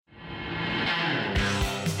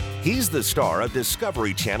He's the star of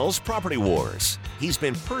Discovery Channel's Property Wars. He's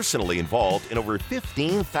been personally involved in over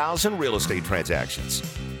 15,000 real estate transactions.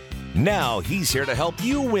 Now he's here to help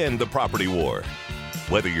you win the property war.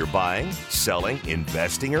 Whether you're buying, selling,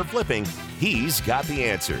 investing, or flipping, he's got the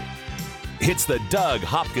answer. It's the Doug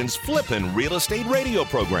Hopkins Flippin' Real Estate Radio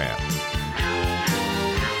Program.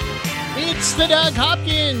 It's the Doug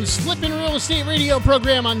Hopkins Flippin' Real Estate Radio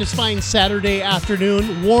Program on this fine Saturday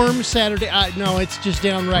afternoon. Warm Saturday. No, it's just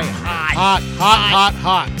downright hot.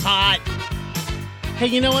 Hot. Hey,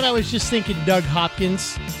 you know what? I was just thinking, Doug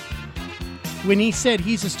Hopkins, when he said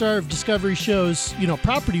he's a star of Discovery shows,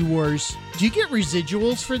 Property Wars, do you get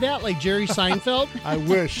residuals for that, like Jerry Seinfeld? I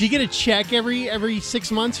wish. Do you get a check every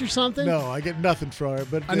 6 months or something? No, I get nothing for it.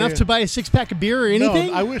 But enough to buy a 6-pack of beer or anything?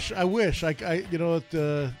 No, I wish.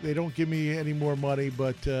 They don't give me any more money,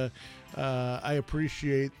 but I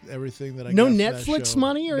appreciate everything that I No got from Netflix that show.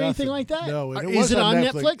 money or Nothing. anything like that? No, and Is it on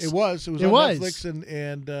Netflix? It was. It was on Netflix,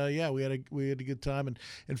 and we had a good time. And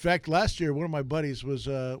in fact, last year, one of my buddies was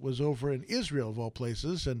over in Israel, of all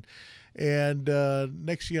places, and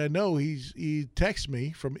next thing I know, he texts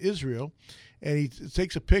me from Israel, and he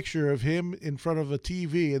takes a picture of him in front of a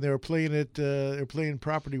TV, and they were playing it. They're playing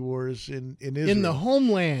Property Wars in Israel, in the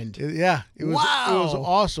homeland. It was Wow. It was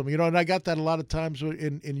awesome, and I got that a lot of times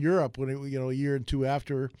in Europe when a year or two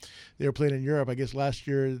after they were playing in Europe. I guess last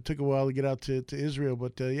year it took a while to get out to Israel,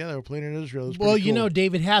 but they were playing in Israel. It was pretty cool.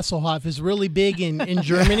 David Hasselhoff is really big in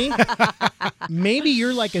Germany. Maybe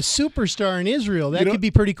you're like a superstar in Israel. That could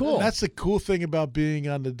be pretty cool. That's the cool thing about being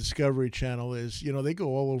on the Discovery Channel is, they go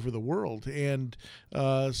all over the world. And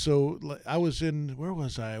so I was where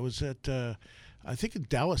was I? I was at, I think in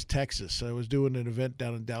Dallas, Texas. I was doing an event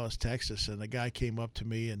down in Dallas, Texas, and a guy came up to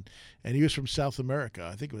me, and he was from South America.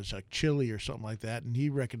 I think it was like Chile or something like that, and he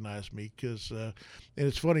recognized me because, and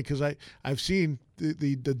it's funny because I've seen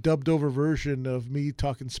the dubbed over version of me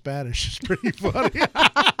talking Spanish. It's pretty funny.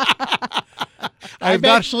 I've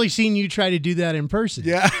actually seen you try to do that in person.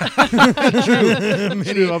 Yeah,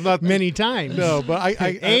 true. I'm not many times. No, but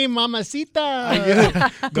Hey,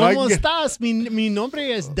 mamacita. ¿Cómo estás? Mi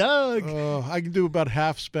nombre es Doug. I can do about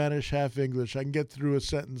half Spanish, half English. I can get through a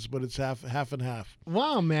sentence, but it's half and half.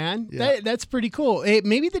 Wow, man. Yeah. That's pretty cool. Hey,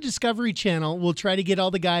 maybe the Discovery Channel will try to get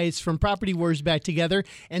all the guys from Property Wars back together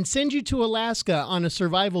and send you to Alaska on a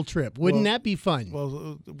survival trip. Wouldn't that be fun?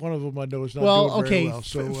 Well, one of them I know is not doing very well.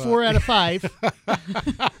 So 4 out of 5.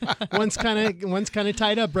 One's kind of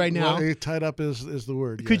tied up right now. Well, tied up is the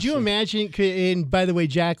word. Could you imagine? And by the way,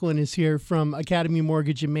 Jacqueline is here from Academy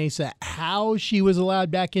Mortgage in Mesa. How she was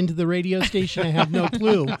allowed back into the radio station, I have no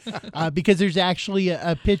clue. Because there's actually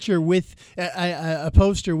a picture with a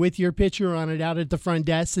poster with your picture on it out at the front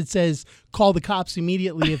desk that says, "Call the cops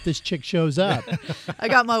immediately if this chick shows up." I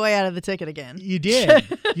got my way out of the ticket again. You did.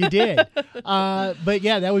 But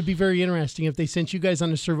yeah, that would be very interesting if they sent you guys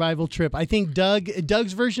on a survival trip. I think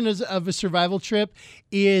Doug's version of a survival trip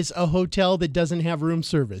is a hotel that doesn't have room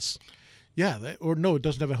service. Yeah, it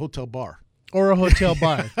doesn't have a hotel bar. Or a hotel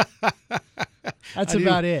bar. That's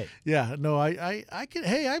about it. Yeah, no, I can.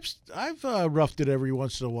 Hey, I've roughed it every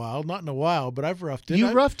once in a while. Not in a while, but I've roughed it.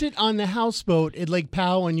 You roughed it on the houseboat at Lake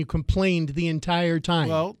Powell, and you complained the entire time.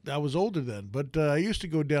 Well, I was older then, but I used to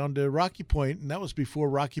go down to Rocky Point, and that was before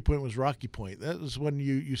Rocky Point was Rocky Point. That was when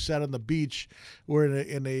you sat on the beach or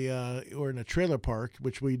in a trailer park,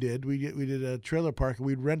 which we did. We did a trailer park, and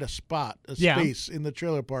we'd rent a space in the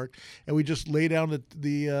trailer park, and we just lay down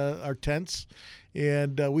our tents.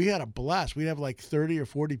 And we had a blast. We'd have like 30 or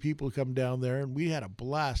 40 people come down there, and we had a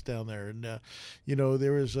blast down there. And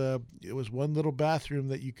it was one little bathroom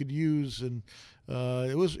that you could use, and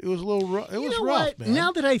it was a little rough. It was rough, man.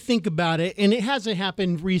 Now that I think about it, and it hasn't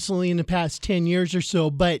happened recently in the past 10 years or so,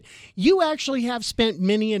 but you actually have spent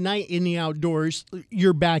many a night in the outdoors,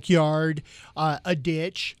 your backyard, a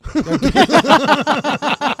ditch.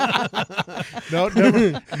 No,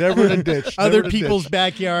 never in a ditch. Other people's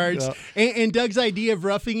backyards. No. And Doug's idea of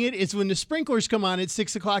roughing it is when the sprinklers come on at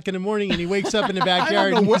 6 o'clock in the morning and he wakes up in the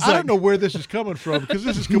backyard. I don't know where this is coming from because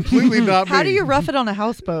this is completely not me. How do you rough it on a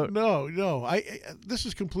houseboat? No. This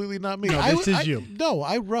is completely not me. No, this is you. No,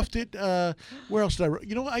 I roughed it. Where else did I?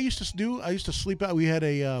 You know what I used to do? I used to sleep out. We had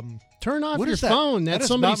a. Turn off your phone. That's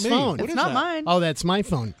somebody's phone. It's not mine. Oh, that's my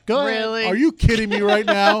phone. Go ahead. Really? Are you kidding me right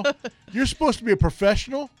now? You're supposed to be a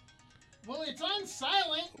professional. Well, it's on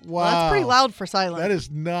silent. Wow. Well, that's pretty loud for silent. That is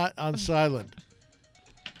not on silent.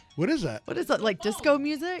 What is that? What is that, like disco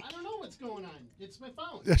music? I don't know what's going on. It's my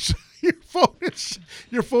phone.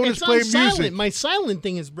 Your phone is playing silent. music. My silent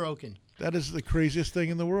thing is broken. That is the craziest thing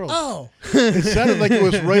in the world. Oh. It sounded like it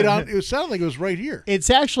was right on. It sounded like it was right here.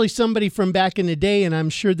 It's actually somebody from back in the day, and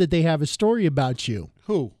I'm sure that they have a story about you.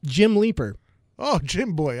 Who? Jim Leeper. Oh,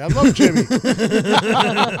 Jim Boy. I love Jimmy.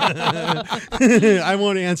 I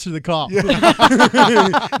won't answer the call.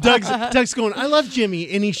 Doug's going, I love Jimmy,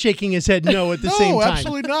 and he's shaking his head no at the same No, time.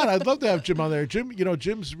 absolutely not. I'd love to have Jim on there.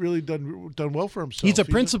 Jim's really done well for himself. He's a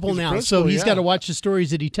principal now, so he's got to watch the stories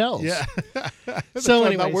that he tells. Yeah. So why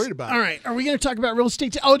anyways, I'm not worried about it. all right, are we going to talk about real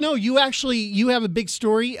estate? Oh, no, you have a big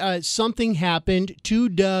story. Something happened to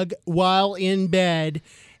Doug while in bed,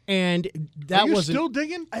 and that Are you wasn't... still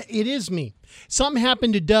digging? It is me. Something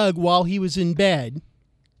happened to Doug while he was in bed.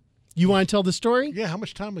 You want to tell the story? Yeah. How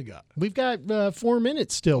much time we got? We've got 4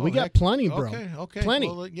 minutes still. we got heck. plenty, bro. Okay. Plenty.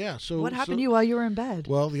 Well, yeah. So What happened to you while you were in bed?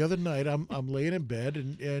 Well, the other night I'm laying in bed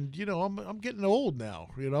and I'm getting old now,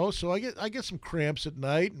 so I get some cramps at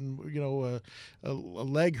night and a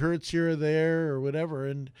leg hurts here or there or whatever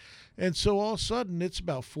and so all of a sudden it's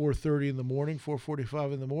about 4:30 in the morning,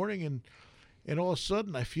 4:45 in the morning and all of a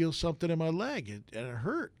sudden I feel something in my leg and it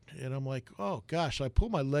hurt and I'm like, oh gosh. I pull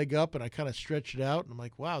my leg up and I kind of stretch it out and I'm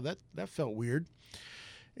like, wow, that felt weird.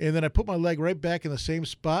 And then I put my leg right back in the same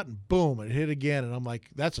spot, and boom, it hit again. And I'm like,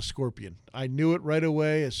 that's a scorpion. I knew it right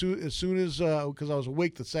away as soon as because I was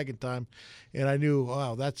awake the second time, and I knew,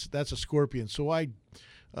 wow, that's a scorpion. So I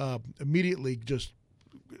immediately just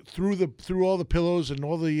threw all the pillows and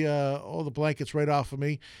all the blankets right off of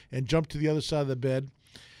me, and jumped to the other side of the bed.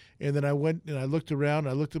 And then I went and I looked around.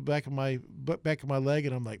 I looked at the back of my leg,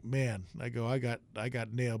 and I'm like, man, I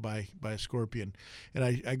got nailed by a scorpion. And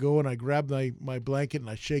I go and I grab my blanket and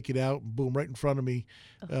I shake it out, and boom, right in front of me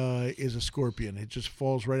is a scorpion. It just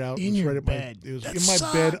falls right out. In it's your right bed. It was That in my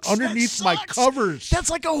sucks. bed, That underneath my sucks. covers.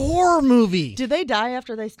 That's like a horror movie. Did they die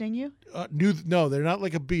after they sting you? No, they're not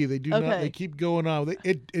like a bee. They do not. Okay. They keep going on.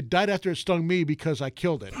 It died after it stung me because I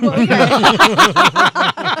killed it.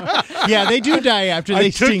 Yeah, they do die after they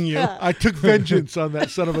sting you. I took vengeance on that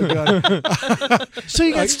son of a gun. So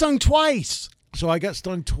you got stung twice. So I got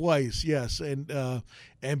stung twice, yes, and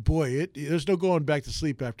boy, there's no going back to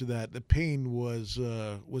sleep after that. The pain was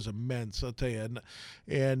immense, I'll tell you,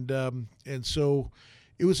 and so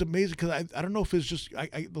it was amazing because I don't know if it's just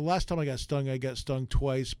the last time I got stung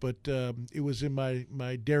twice, but it was in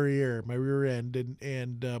my derriere, my rear end,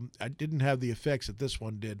 and I didn't have the effects that this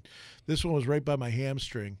one did. This one was right by my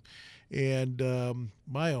hamstring, and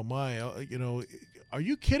my oh my, Are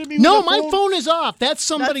you kidding me? No, with the my phone is off. That's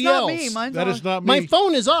somebody That's not else. me. Mine's That on. is not me. My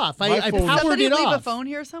phone is off. I phone- powered Somebody it leave off. a phone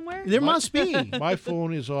here somewhere? There must be. My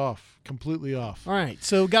phone is off, completely off. All right.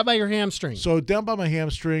 So got by your hamstring. So down by my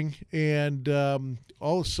hamstring, and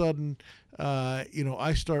all of a sudden,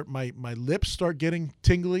 I start my lips start getting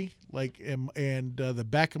tingly, and the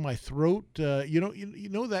back of my throat. You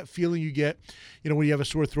know that feeling you get, when you have a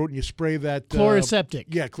sore throat and you spray that Chloroseptic.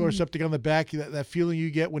 Yeah, chloroseptic on the back. That feeling you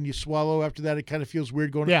get when you swallow. After that, it kind of feels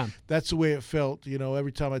weird going. Yeah. That's the way it felt.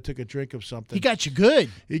 Every time I took a drink of something. He got you good.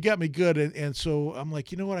 He got me good, and so I'm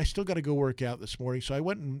like, you know what? I still got to go work out this morning. So I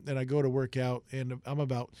went and I go to work out, and I'm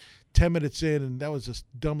about 10 minutes in, and that was the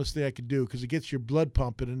dumbest thing I could do because it gets your blood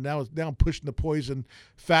pumping, and now I'm pushing the poison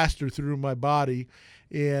faster through my body.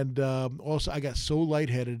 And also, I got so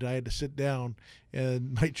lightheaded, I had to sit down,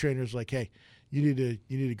 and my trainer's like, "Hey, you need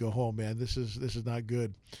to go home, man. This is not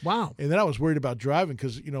good." Wow. And then I was worried about driving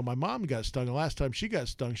because my mom got stung. The last time she got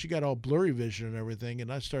stung, she got all blurry vision and everything,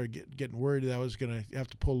 and I started getting worried that I was gonna have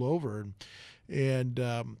to pull over.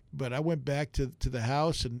 But I went back to the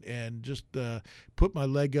house and just put my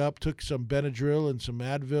leg up, took some Benadryl and some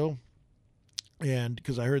Advil, and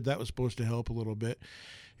because I heard that was supposed to help a little bit.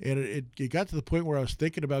 And it got to the point where I was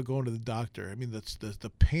thinking about going to the doctor. I mean,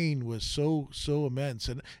 the pain was so immense,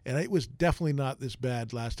 and it was definitely not this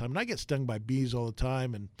bad last time. And I get stung by bees all the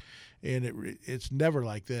time, and it's never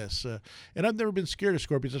like this. And I've never been scared of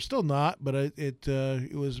scorpions. I'm still not, but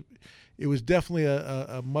it was definitely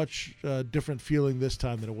a much different feeling this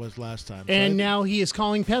time than it was last time. And now he is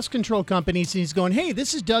calling pest control companies, and he's going, "Hey,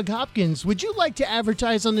 this is Doug Hopkins. Would you like to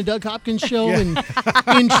advertise on the Doug Hopkins Show and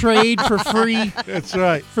in trade for free That's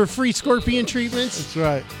right. for free scorpion treatments?" That's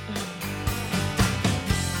right.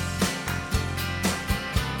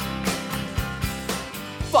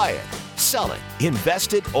 Buy it, sell it,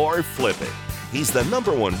 invest it, or flip it. He's the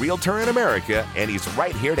 #1 realtor in America, and he's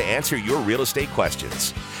right here to answer your real estate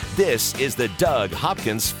questions. This is the Doug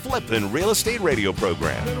Hopkins Flippin' Real Estate Radio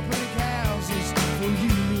Program.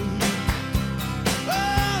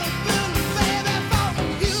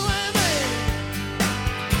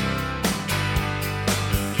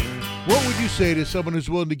 What would you say to someone who's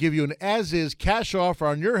willing to give you an as-is cash offer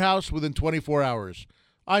on your house within 24 hours?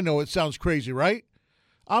 I know it sounds crazy, right?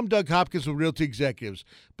 I'm Doug Hopkins with Realty Executives,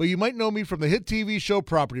 but you might know me from the hit TV show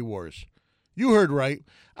Property Wars. You heard right.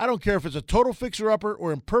 I don't care if it's a total fixer-upper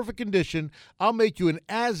or in perfect condition, I'll make you an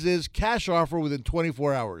as-is cash offer within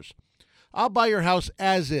 24 hours. I'll buy your house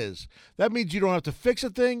as is. That means you don't have to fix a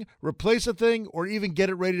thing, replace a thing, or even get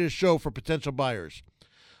it ready to show for potential buyers.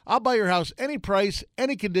 I'll buy your house any price,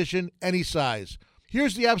 any condition, any size.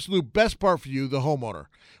 Here's the absolute best part for you, the homeowner.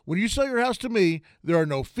 When you sell your house to me, there are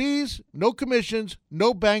no fees, no commissions,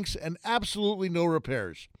 no banks, and absolutely no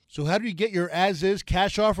repairs. So how do you get your as-is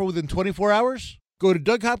cash offer within 24 hours? Go to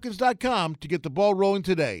DougHopkins.com to get the ball rolling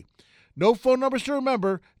today. No phone numbers to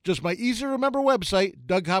remember, just my easy-to-remember website,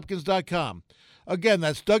 DougHopkins.com. Again,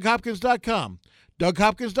 that's DougHopkins.com.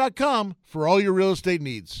 DougHopkins.com for all your real estate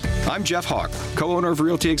needs. I'm Jeff Hawk, co-owner of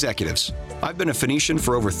Realty Executives. I've been a Phoenician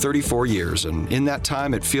for over 34 years, and in that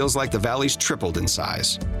time, it feels like the Valley's tripled in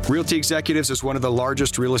size. Realty Executives is one of the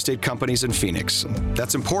largest real estate companies in Phoenix.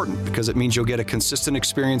 That's important because it means you'll get a consistent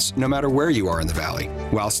experience no matter where you are in the Valley,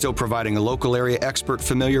 while still providing a local area expert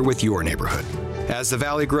familiar with your neighborhood. As the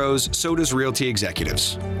Valley grows, so does Realty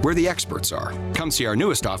Executives, where the experts are. Come see our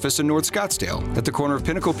newest office in North Scottsdale at the corner of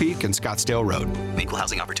Pinnacle Peak and Scottsdale Road. Equal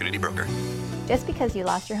Housing Opportunity Broker. Just because you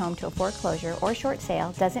lost your home to a foreclosure or short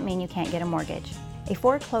sale doesn't mean you can't get a mortgage. A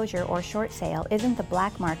foreclosure or short sale isn't the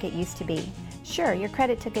black market used to be. Sure, your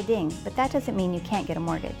credit took a ding, but that doesn't mean you can't get a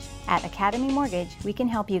mortgage. At Academy Mortgage, we can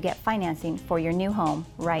help you get financing for your new home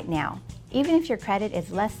right now. Even if your credit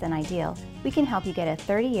is less than ideal, we can help you get a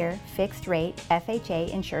 30-year fixed-rate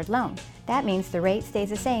FHA insured loan. That means the rate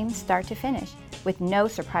stays the same start to finish, with no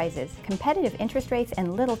surprises, competitive interest rates,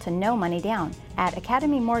 and little to no money down. At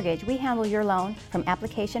Academy Mortgage, we handle your loan from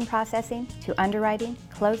application processing to underwriting,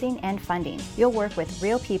 closing, and funding. You'll work with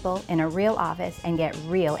real people in a real office and get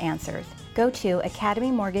real answers. Go to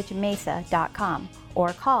academymortgagemesa.com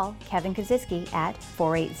or call Kevin Kaziski at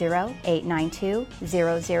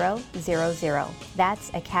 480-892-0000. That's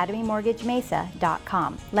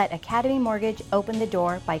academymortgagemesa.com. Let Academy Mortgage open the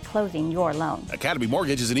door by closing your loan. Academy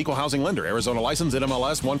Mortgage is an equal housing lender. Arizona license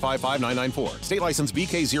NMLS 155994. State license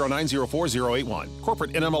BK0904081.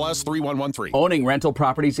 Corporate NMLS 3113. Owning rental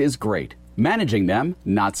properties is great. Managing them,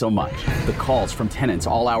 not so much. The calls from tenants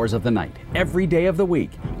all hours of the night, every day of the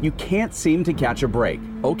week. You can't seem to catch a break.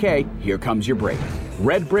 Okay, here comes your break.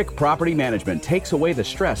 Red Brick Property Management takes away the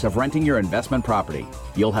stress of renting your investment property.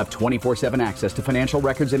 You'll have 24/7 access to financial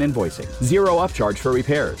records and invoicing, zero upcharge for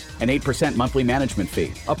repairs, an 8% monthly management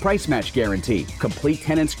fee, a price match guarantee, complete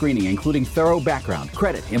tenant screening including thorough background,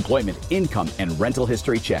 credit, employment, income, and rental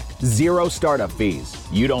history check, zero startup fees.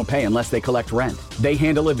 You don't pay unless they collect rent. They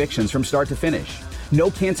handle evictions from start to finish. No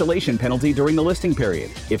cancellation penalty during the listing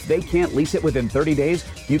period. If they can't lease it within 30 days,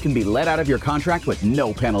 you can be let out of your contract with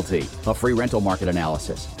no penalty. A free rental market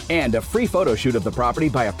analysis. And a free photo shoot of the property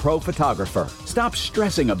by a pro photographer. Stop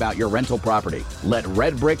stressing about your rental property. Let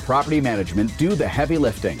Red Brick Property Management do the heavy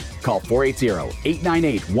lifting. Call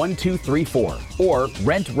 480-898-1234 or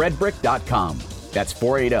rentredbrick.com. That's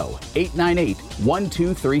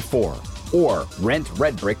 480-898-1234 or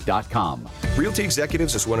rentredbrick.com. Realty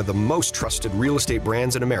Executives is one of the most trusted real estate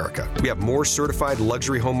brands in America. We have more certified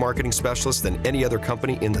luxury home marketing specialists than any other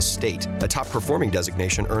company in the state, a top performing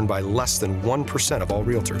designation earned by less than 1% of all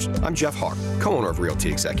realtors. I'm Jeff Hawk, co-owner of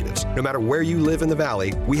Realty Executives. No matter where you live in the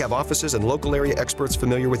Valley, we have offices and local area experts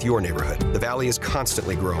familiar with your neighborhood. The Valley is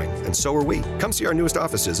constantly growing, and so are we. Come see our newest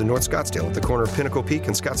offices in North Scottsdale at the corner of Pinnacle Peak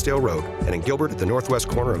and Scottsdale Road, and in Gilbert at the northwest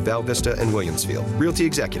corner of Val Vista and Williamsfield. Realty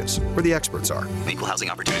Executives, where the experts are. Equal Housing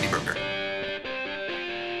Opportunity Broker.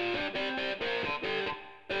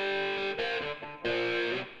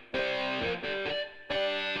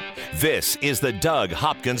 This is the Doug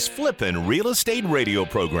Hopkins Flippin' Real Estate Radio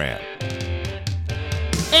Program.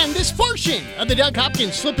 And this portion of the Doug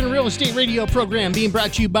Hopkins Flippin' Real Estate Radio Program being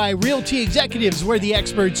brought to you by Realty Executives, where the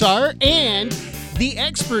experts are, and the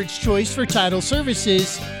expert's choice for title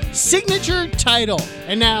services, Signature Title.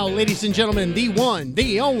 And now, ladies and gentlemen, the one,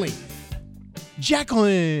 the only,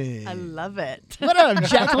 Jacqueline. I love it. What up,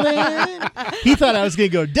 Jacqueline? He thought I was going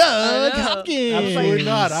to go Doug Hopkins. Absolutely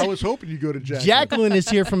not. I was hoping you go to Jacqueline. Jacqueline is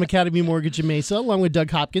here from Academy Mortgage in Mesa, along with Doug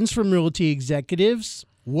Hopkins from Realty Executives.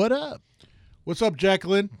 What up? What's up,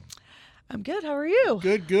 Jacqueline? I'm good. How are you?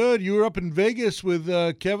 Good, good. You were up in Vegas with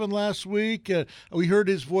Kevin last week. We heard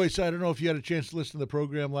his voice. I don't know if you had a chance to listen to the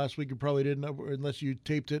program last week. You probably didn't, unless you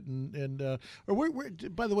taped it. Or where,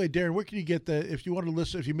 by the way, Darren, where can you get if you want to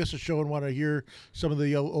listen, if you miss a show and want to hear some of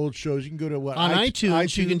the old shows, you can go to what? On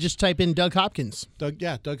iTunes, you can just type in Doug Hopkins.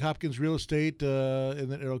 Doug Hopkins Real Estate, and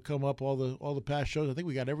then it'll come up all the past shows. I think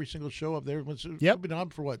we got every single show up there. It's been on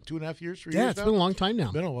for what, 2.5 years, 3 years? Yeah, it's been a long time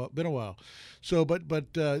now. Been a while. So,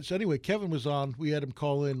 so anyway, Kevin was on. We had him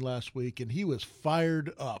call in last week, and he was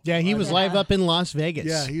fired up. Yeah, he was live up in Las Vegas.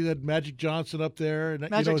 Yeah, he had Magic Johnson up there. And,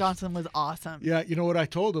 Magic Johnson was awesome. Yeah, you know what I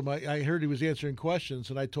told him? I heard he was answering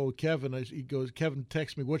questions, and I told Kevin. Kevin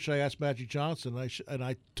texted me, what should I ask Magic Johnson? And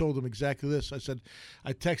I told him exactly this.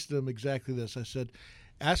 I texted him exactly this. I said,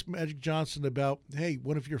 ask Magic Johnson about, hey,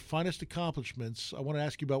 one of your finest accomplishments. I want to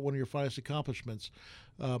ask you about one of your finest accomplishments.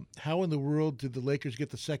 How in the world did the Lakers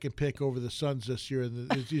get the second pick over the Suns this year in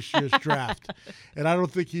this year's draft? And I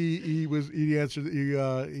don't think he was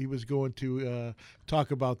going to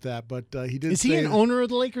talk about that, but he did. Is he an owner of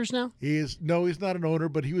the Lakers now? He is. No, he's not an owner,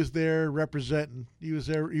 but he was there representing. He was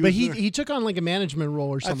there. He took on like a management role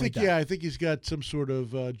or something. like that. Yeah, I think he's got some sort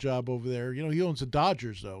of job over there. You know, he owns the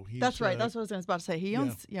Dodgers though. That's right. That's what I was about to say. He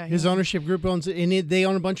owns. Yeah, his ownership group owns it, and they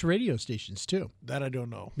own a bunch of radio stations too. That I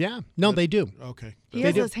don't know. Yeah, no, they do. Okay. He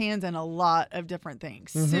has his hands in a lot of different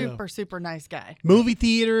things. Mm-hmm. Super nice guy. Movie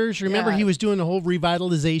theaters. Remember, he was doing the whole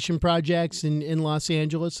revitalization projects in Los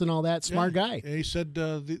Angeles and all that. Smart guy. And he said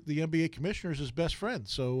the NBA commissioner is his best friend.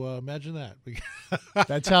 So imagine that.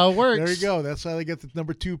 That's how it works. There you go. That's how they get the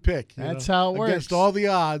number 2 pick. That's how it works. Against all the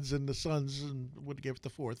odds, and the Suns would give it the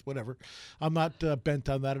 4th. Whatever. I'm not bent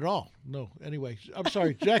on that at all. No. Anyway, I'm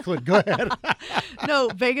sorry, Jacqueline. Go ahead. No,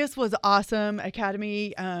 Vegas was awesome.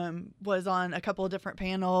 Academy was on a couple of different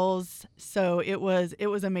panels, so it was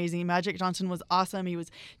amazing. Magic Johnson was awesome. He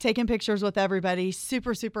was taking pictures with everybody.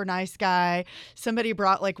 Super nice guy. Somebody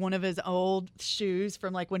brought like one of his old shoes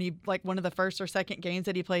from like when he one of the first or second games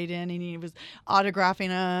that he played in, and he was autographing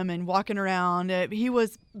them and walking around. He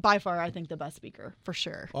was by far, I think, the best speaker for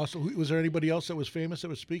sure. Also, was there anybody else that was famous that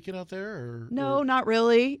was speaking out there? No, not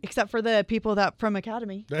really, except for the people that from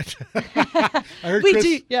Academy. I heard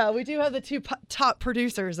we do have the 2 top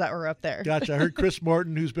producers that were up there. Gotcha. I heard Chris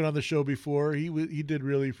Martin, who's been on the show before. He did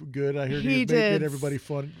really good. I heard he made everybody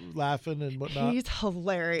fun, laughing and whatnot. He's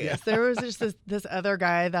hilarious. Yeah. There was just this other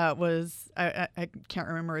guy that was I can't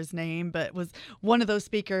remember his name, but was one of those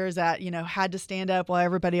speakers that had to stand up while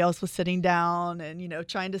everybody else was sitting down, and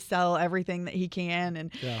trying to sell everything that he can,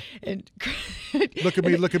 and look at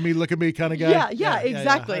me kind of guy. Yeah,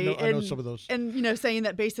 exactly. Yeah. I know some of those. And saying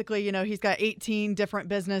that basically, he's got 18 different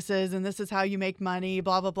businesses, and this is how you make money,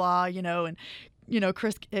 blah blah blah, and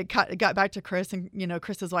Chris, it got back to Chris, and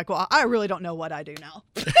Chris is like, well, I really don't know what I do now.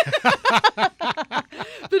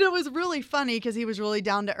 But it was really funny because he was really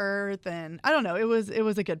down to earth, and I don't know, it was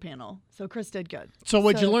a good panel. So Chris did good. So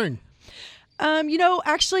what'd you learn?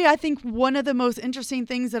 Actually, I think one of the most interesting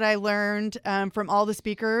things that I learned from all the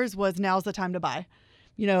speakers was now's the time to buy.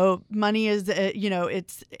 Money is,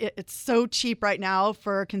 it's so cheap right now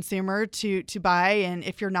for a consumer to buy. And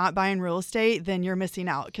if you're not buying real estate, then you're missing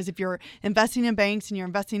out. Because if you're investing in banks and you're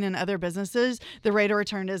investing in other businesses, the rate of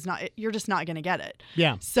return you're just not going to get it.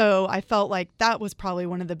 Yeah. So I felt like that was probably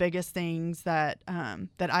one of the biggest things that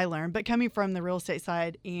I learned. But coming from the real estate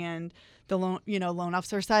side and the loan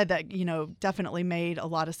officer side, that definitely made a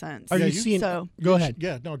lot of sense. Are you seeing? So go ahead.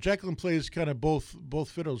 Yeah, no, Jacqueline plays kind of both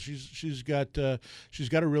fiddles. She's got a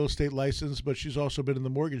real estate license, but she's also been in the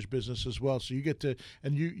mortgage business as well. So you get to,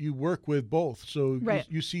 and you work with both. So right.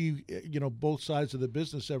 you see both sides of the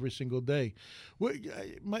business every single day.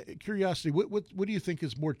 My curiosity, what do you think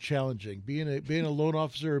is more challenging, being a loan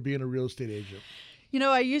officer or being a real estate agent?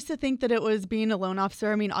 I used to think that it was being a loan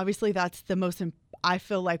officer. I mean, obviously that's I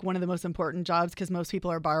feel like one of the most important jobs because most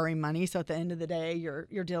people are borrowing money. So at the end of the day, your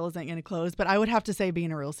deal isn't going to close. But I would have to say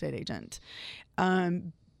being a real estate agent.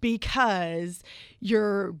 Because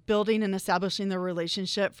you're building and establishing the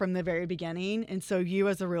relationship from the very beginning. And so you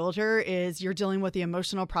as a realtor you're dealing with the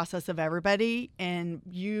emotional process of everybody. And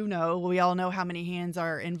we all know how many hands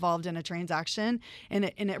are involved in a transaction. And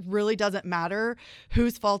it really doesn't matter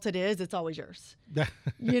whose fault it is. It's always yours. As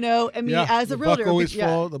a realtor. Buck always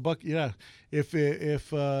falls. The buck, yeah.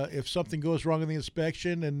 If something goes wrong in the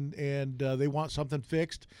inspection and they want something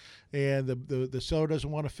fixed and the seller doesn't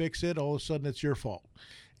want to fix it, all of a sudden it's your fault.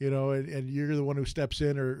 And you're the one who steps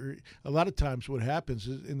in, or a lot of times what happens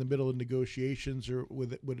is in the middle of negotiations or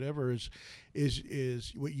with whatever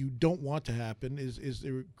is what you don't want to happen is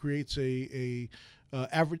it creates a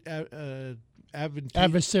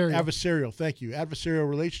adversarial. Thank you. Adversarial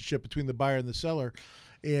relationship between the buyer and the seller.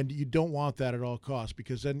 And you don't want that at all costs,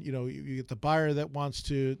 because then you get the buyer that wants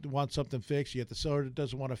something fixed, you get the seller that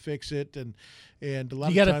doesn't want to fix it, and a lot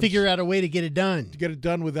of times you got to figure out a way to get it done. To get it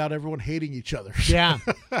done without everyone hating each other. Yeah.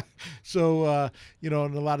 So and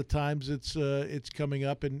a lot of times it's coming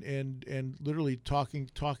up and literally talking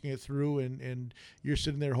it through, and you're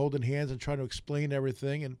sitting there holding hands and trying to explain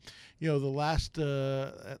everything, and the last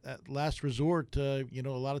at last resort, a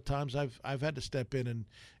lot of times I've had to step in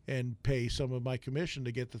and pay some of my commission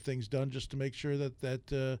to get the things done, just to make sure that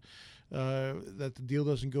the deal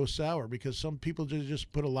doesn't go sour, because some people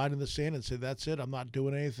just put a line in the sand and say, that's it, I'm not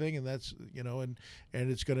doing anything, and that's and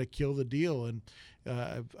it's going to kill the deal. And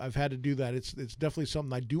I've had to do that. It's definitely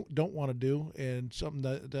something I don't want to do, and something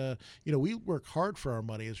that we work hard for our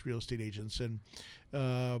money as real estate agents, and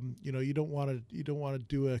you don't want to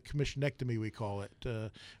do a commissionectomy, we call it,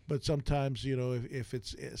 but sometimes if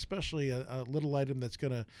it's especially a little item that's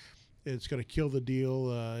gonna kill the deal,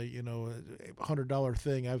 $100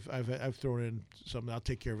 thing, I've thrown in something, I'll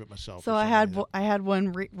take care of it myself. So I had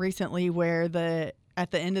one recently where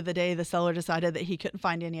at the end of the day, the seller decided that he couldn't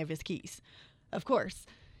find any of his keys. Of course,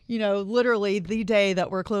 literally the day that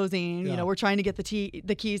we're closing, we're trying to get the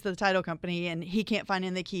keys to the title company, and he can't find any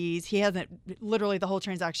of the keys. He hasn't, literally the whole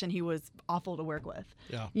transaction, he was awful to work with.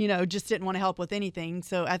 Yeah. Just didn't want to help with anything.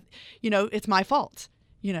 So, it's my fault.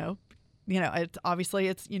 It's obviously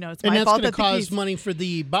it's my fault. And that's going to cause money for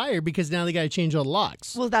the buyer, because now they got to change all the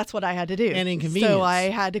locks. Well, that's what I had to do. And inconvenience. So I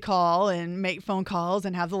had to call and make phone calls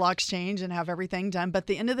and have the locks changed and have everything done. But at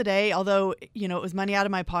the end of the day, although, it was money out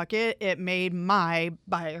of my pocket, it made my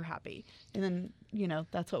buyer happy. And then,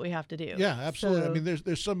 that's what we have to do. Yeah, absolutely. So, I mean,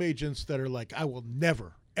 there's some agents that are like, I will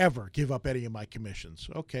never ever give up any of my commissions.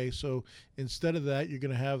 Okay, so instead of that, you're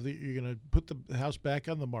going to put the house back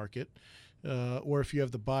on the market. Or if you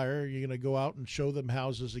have the buyer, you're going to go out and show them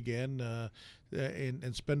houses again,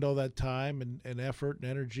 and spend all that time and effort and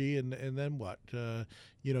energy, and then what?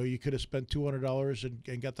 You could have spent $200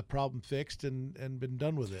 and got the problem fixed and been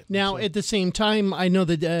done with it. Now, at the same time, I know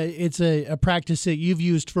that it's a practice that you've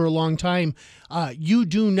used for a long time. You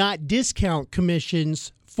do not discount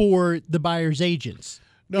commissions for the buyer's agents.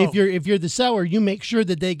 No. If you're the seller, you make sure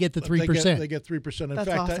that they get the 3%. They get 3%. In That's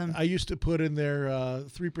fact, awesome. I used to put in there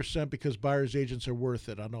 3% because buyers agents are worth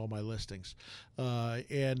it on all my listings,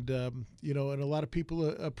 and a lot of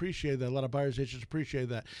people appreciate that. A lot of buyers agents appreciate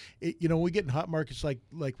that. When we get in hot markets like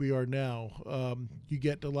we are now, you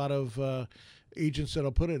get a lot of agents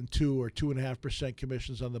that'll put in 2 or 2.5%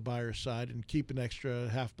 commissions on the buyer's side and keep an extra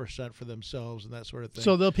 0.5% for themselves and that sort of thing.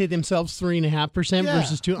 So they'll pay themselves 3.5%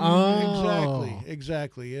 versus 2%. Oh,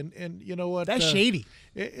 exactly. And you know what? That's shady.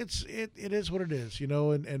 It is what it is.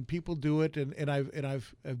 And people do it. And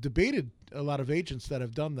I've debated a lot of agents that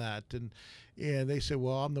have done that, and they say,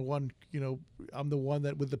 well, I'm the one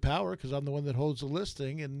that with the power, because I'm the one that holds the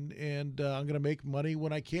listing, and I'm going to make money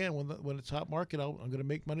when I can. When it's hot market, I'm going to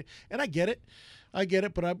make money, and I get it,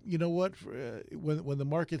 but you know what? When the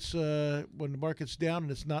market's down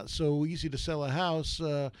and it's not so easy to sell a house,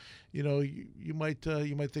 you might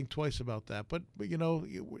think twice about that. But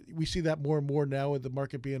we see that more and more now with the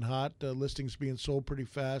market being hot, listings being sold pretty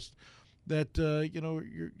fast. That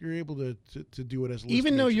you're able to do it as a listing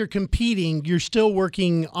even though agent. you're competing, you're still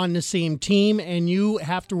working on the same team, and you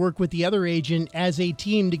have to work with the other agent as a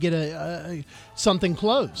team to get something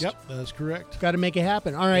closed. Yep, that's correct. Got to make it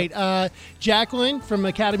happen. All right, Jacqueline from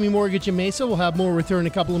Academy Mortgage in Mesa. We'll have more with her in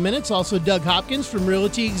a couple of minutes. Also, Doug Hopkins from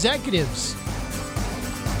Realty Executives.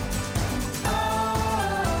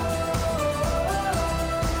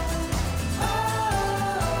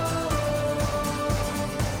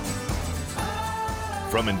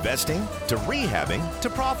 From investing to rehabbing to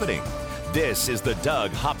profiting, this is the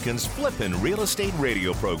Doug Hopkins Flippin' Real Estate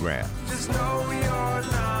Radio Program. Just know you're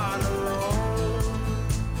not alone,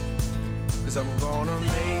 'cause I'm gonna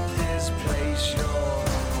make this place your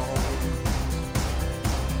home.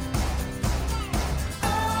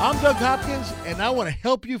 I'm Doug Hopkins, and I want to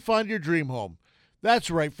help you find your dream home.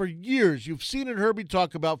 That's right. For years, you've seen and heard me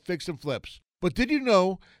talk about fix and flips. But did you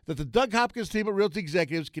know that the Doug Hopkins team at Realty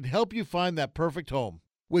Executives can help you find that perfect home?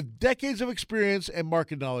 With decades of experience and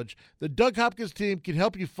market knowledge, the Doug Hopkins team can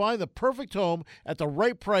help you find the perfect home at the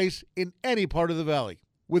right price in any part of the valley.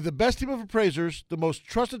 With the best team of appraisers, the most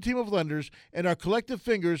trusted team of lenders, and our collective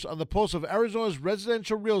fingers on the pulse of Arizona's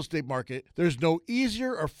residential real estate market, there's no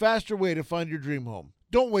easier or faster way to find your dream home.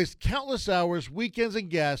 Don't waste countless hours, weekends, and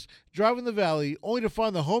gas driving the valley only to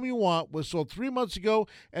find the home you want was sold 3 months ago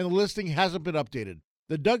and the listing hasn't been updated.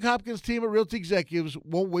 The Doug Hopkins team at Realty Executives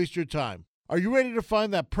won't waste your time. Are you ready to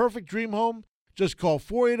find that perfect dream home? Just call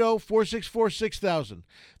 480-464-6000.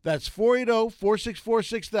 That's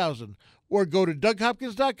 480-464-6000. Or go to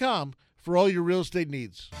DougHopkins.com for all your real estate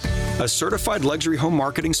needs. A certified luxury home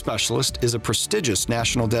marketing specialist is a prestigious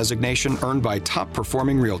national designation earned by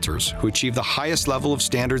top-performing realtors who achieve the highest level of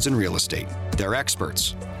standards in real estate. They're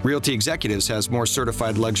experts. Realty Executives has more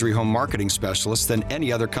certified luxury home marketing specialists than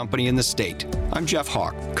any other company in the state. I'm Jeff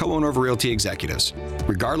Hawk, co-owner of Realty Executives.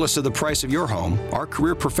 Regardless of the price of your home, our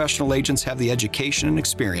career professional agents have the education and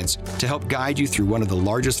experience to help guide you through one of the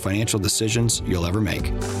largest financial decisions you'll ever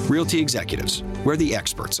make. Realty Executives, where the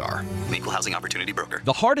experts are. Equal Housing Opportunity Broker.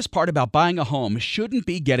 The hardest part about buying a home shouldn't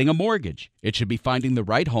be getting a mortgage. It should be finding the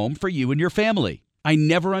right home for you and your family. I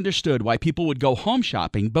never understood why people would go home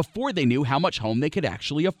shopping before they knew how much home they could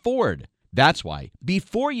actually afford. That's why,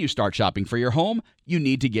 before you start shopping for your home, you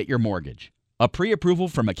need to get your mortgage. A pre-approval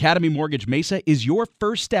from Academy Mortgage Mesa is your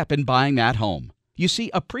first step in buying that home. You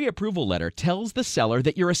see, a pre-approval letter tells the seller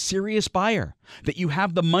that you're a serious buyer, that you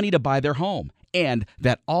have the money to buy their home, and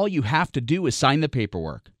that all you have to do is sign the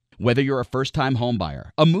paperwork. Whether you're a first-time home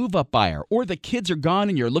buyer, a move-up buyer, or the kids are gone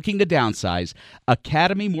and you're looking to downsize,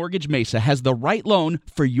 Academy Mortgage Mesa has the right loan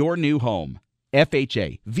for your new home.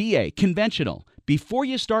 FHA, VA, conventional. Before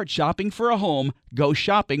you start shopping for a home, go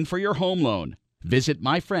shopping for your home loan. Visit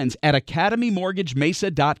my friends at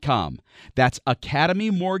academymortgagemesa.com. That's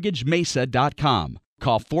academymortgagemesa.com.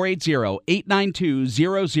 Call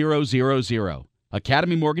 480-892-0000.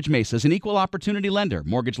 Academy Mortgage Mesa is an equal opportunity lender.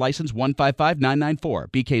 Mortgage license 155994,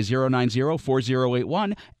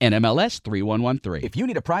 BK0904081, NMLS 3113. If you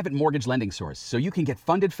need a private mortgage lending source so you can get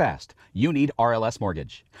funded fast, you need RLS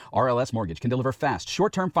Mortgage. RLS Mortgage can deliver fast,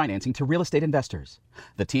 short-term financing to real estate investors.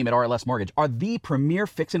 The team at RLS Mortgage are the premier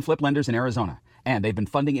fix and flip lenders in Arizona, and they've been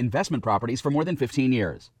funding investment properties for more than 15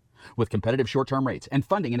 years. With competitive short-term rates and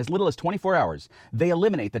funding in as little as 24 hours, they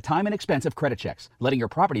eliminate the time and expense of credit checks, letting your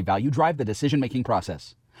property value drive the decision-making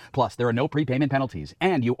process. Plus, there are no prepayment penalties,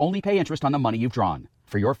 and you only pay interest on the money you've drawn.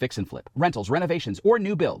 For your fix and flip, rentals, renovations, or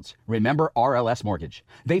new builds, remember RLS Mortgage.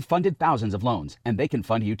 They've funded thousands of loans, and they can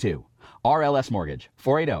fund you too. RLS Mortgage,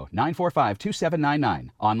 480-945-2799.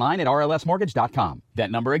 Online at rlsmortgage.com.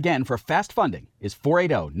 That number again for fast funding is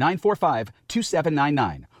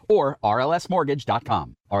 480-945-2799 or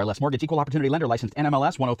rlsmortgage.com. RLS Mortgage, Equal Opportunity Lender, licensed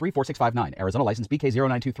NMLS 1034659, Arizona license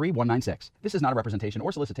BK0923196. This is not a representation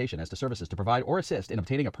or solicitation as to services to provide or assist in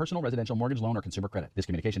obtaining a personal residential mortgage loan or consumer credit. This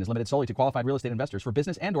communication is limited solely to qualified real estate investors for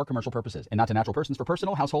business and or commercial purposes, and not to natural persons for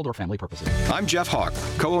personal, household, or family purposes. I'm Jeff Hawk,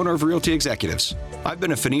 co-owner of Realty Executives. I've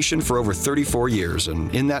been a Phoenician for over 34 years,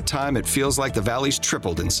 and in that time, it feels like the valley's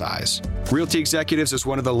tripled in size. Realty Executives is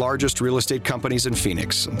one of the largest real estate companies in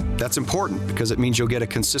Phoenix. That's important because it means you'll get a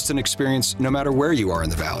consistent experience no matter where you are in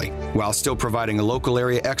the valley, while still providing a local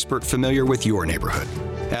area expert familiar with your neighborhood.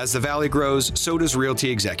 As the valley grows, so does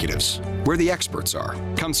Realty Executives, where the experts are.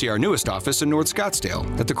 Come see our newest office in North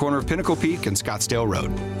Scottsdale at the corner of Pinnacle Peak and Scottsdale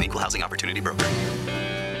Road. Equal Housing Opportunity Broker.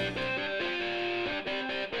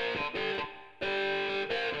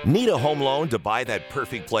 Need a home loan to buy that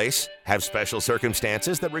perfect place? Have special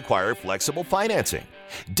circumstances that require flexible financing?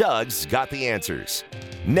 Doug's got the answers.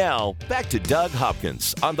 Now, back to Doug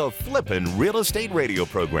Hopkins on the Flippin' Real Estate Radio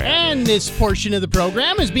program. And this portion of the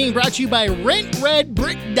program is being brought to you by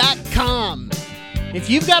RentRedBrick.com. If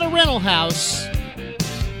you've got a rental house,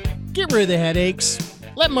 get rid of the headaches.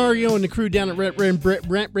 Let Mario and the crew down at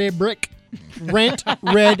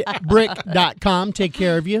RentRedBrick.com take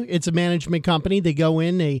care of you. It's a management company. They go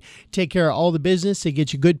in, they take care of all the business. They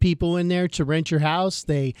get you good people in there to rent your house.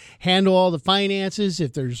 They handle all the finances.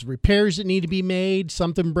 If there's repairs that need to be made,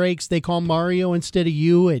 something breaks, they call Mario instead of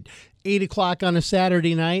you at 8 o'clock on a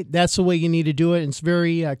Saturday night. That's the way you need to do it. It's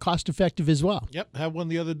very cost-effective as well. Yep, had one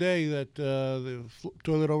the other day that the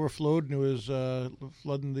toilet overflowed and it was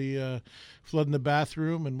flooding the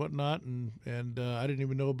bathroom and whatnot, and I didn't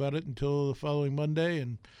even know about it until the following Monday,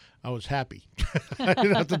 and I was happy. I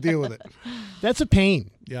didn't have to deal with it. That's a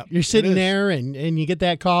pain. Yeah, you're sitting there and you get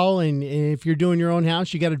that call, and if you're doing your own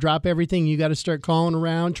house, you got to drop everything. You got to start calling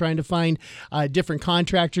around, trying to find different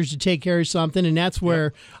contractors to take care of something, and that's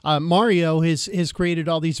where Mario has created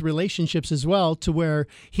all these relationships as well, to where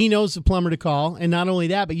he knows the plumber to call, and not only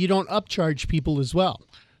that, but you don't upcharge people as well.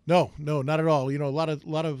 No, not at all. A lot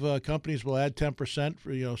of companies will add 10%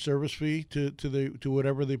 for service fee to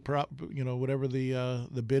whatever the whatever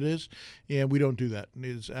the bid is, and we don't do that.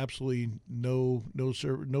 It's absolutely no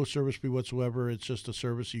service fee whatsoever. It's just a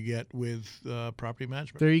service you get with property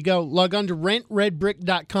management. There you go. Log on to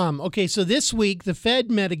rentredbrick.com. Okay, so this week the Fed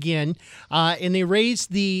met again, and they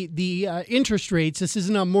raised the interest rates. This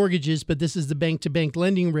isn't on mortgages, but this is the bank-to-bank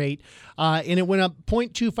lending rate, and it went up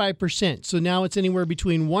 0.25%. So now it's anywhere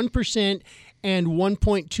between 1% and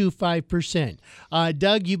 1.25%.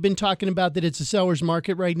 Doug, you've been talking about that it's a seller's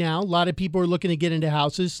market right now. A lot of people are looking to get into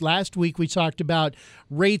houses. Last week we talked about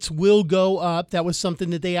rates will go up. That was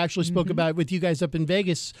something that they actually spoke about with you guys up in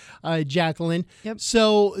Vegas, Jacqueline. Yep.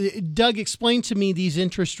 So, Doug, explain to me these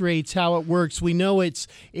interest rates, how it works. We know it's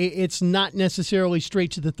not necessarily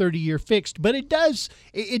straight to the 30-year fixed, but it does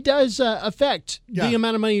affect the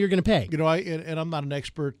amount of money you're going to pay. And I'm not an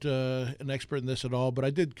expert in this at all, but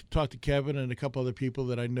I did talk to Kevin and a couple other people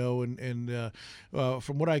that I know, and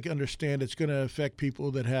from what I understand, it's going to affect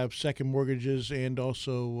people that have second mortgages and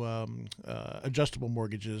also adjustable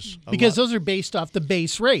mortgages. Because those are based off the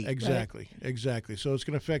base rate. Exactly. So it's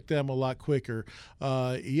going to affect them a lot quicker.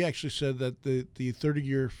 He actually said that the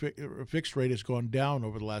 30-year fixed rate has gone down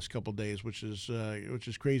over the last couple of days, which is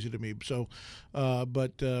crazy to me. So,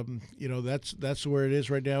 but that's where it is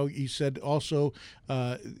right now. He said also,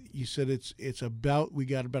 we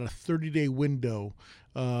got about a 30-day window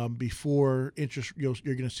before interest. You're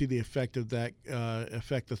going to see the effect of that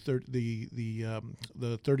affect the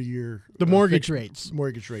 30-year mortgage rates.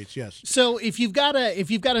 Mortgage rates, yes. So if you've got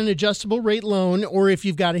an adjustable rate loan, or if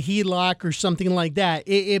you've got a HELOC or something like that,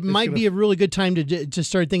 it might be a really good time to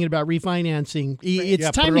start thinking about refinancing. It's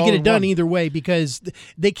time to get it done either way, because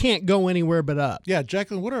they can't go anywhere but up. Yeah,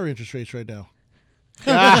 Jacqueline, what are our interest rates right now?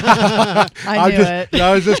 I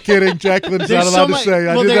was just kidding. Jacqueline's not allowed to say.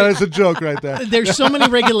 I did that as a joke right there. There's so many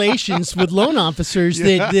regulations with loan officers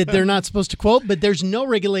that they're not supposed to quote, but there's no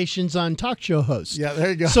regulations on talk show hosts. Yeah, there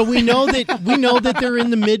you go. So we know that they're in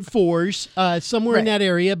the mid fours, somewhere in that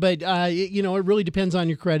area. But it really depends on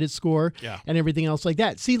your credit score and everything else like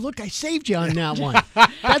that. See, look, I saved you on that one.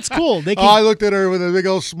 That's cool. I looked at her with a big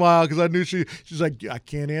old smile because I knew she's like, I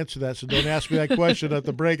can't answer that, so don't ask me that question at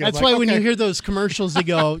the break. That's why when you hear those commercials, they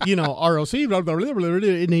go, ROC, blah, blah, blah, blah,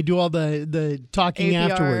 and they do all the talking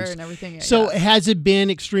APR afterwards. And everything. So has it been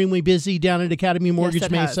extremely busy down at Academy Mortgage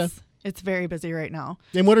Mesa? Has. It's very busy right now.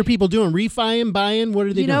 And what are people doing? Refi-ing, buying? What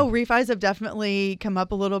are they doing? Refis have definitely come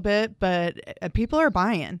up a little bit, but people are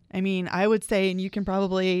buying. I mean, I would say, and you can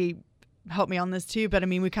probably help me on this too, but I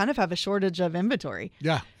mean, we kind of have a shortage of inventory.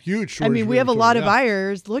 Yeah, huge shortage. I mean, we have a lot of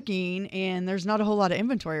buyers looking, and there's not a whole lot of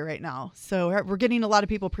inventory right now. So we're getting a lot of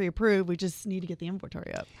people pre-approved. We just need to get the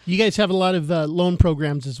inventory up. You guys have a lot of loan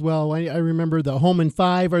programs as well. I remember the Home in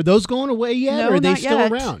 5. Are those going away yet, No, or are they not still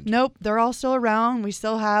yet. around? Nope, they're all still around. We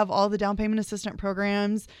still have all the down payment assistant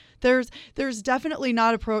programs. There's definitely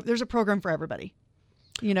not there's a program for everybody.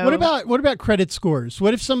 What about credit scores?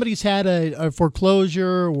 What if somebody's had a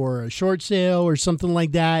foreclosure or a short sale or something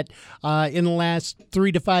like that in the last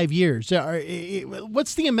 3 to 5 years?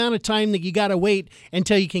 What's the amount of time that you got to wait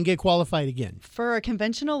until you can get qualified again? For a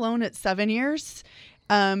conventional loan, it's 7 years.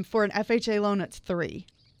 For an FHA loan, it's 3.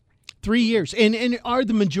 3 years. And are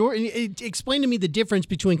the majority? Explain to me the difference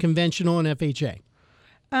between conventional and FHA.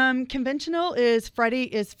 Conventional is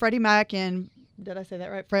Freddie Mac and. Did I say that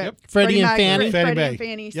right? Freddie and Fannie. Freddie and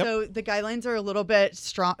Fannie. Yep. So the guidelines are a little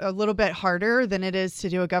bit harder than it is to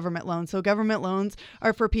do a government loan. So government loans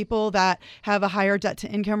are for people that have a higher debt to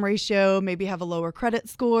income ratio, maybe have a lower credit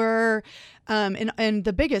score. And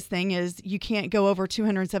the biggest thing is you can't go over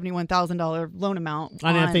 $271,000 loan amount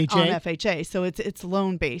on FHA. So it's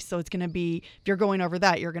loan based. So it's going to be, if you're going over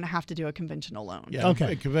that, you're going to have to do a conventional loan. Yeah.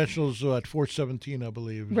 Okay. Conventional is at 417, I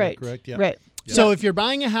believe. Is right. that correct? Yeah. Right. Yeah. So if you're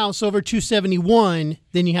buying a house over 271,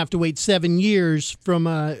 then you have to wait 7 years from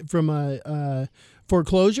a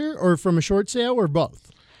foreclosure or from a short sale, or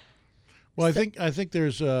both. Well, I think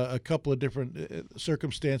there's a couple of different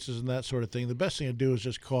circumstances and that sort of thing. The best thing to do is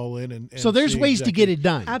just call in and so there's ways to get it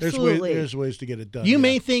done. Absolutely. There's ways to get it done. You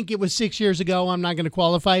may think it was 6 years ago, I'm not going to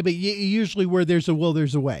qualify, but usually where there's a will,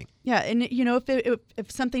 there's a way. Yeah, and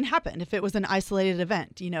if something happened, if it was an isolated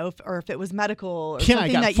event, or if it was medical or something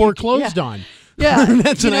I got that foreclosed on. Yeah,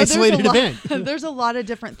 that's an isolated event. There's a lot of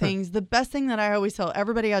different things. The best thing that I always tell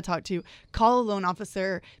everybody I talk to: call a loan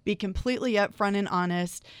officer, be completely upfront and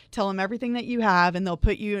honest, tell them everything that you have, and they'll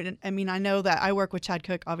put you in. I mean, I know that I work with Chad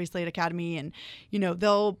Cook, obviously at Academy, and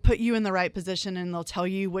they'll put you in the right position, and they'll tell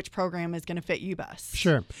you which program is going to fit you best.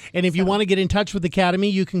 Sure. And if you want to get in touch with Academy,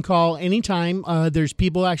 you can call anytime. There's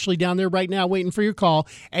people actually actually down there right now waiting for your call,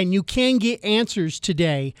 and you can get answers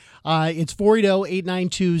today. It's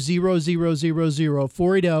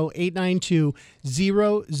 480-892-0000,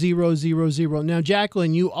 480-892-0000. Now,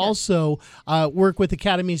 Jacqueline, you also work with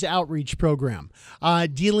Academy's outreach program,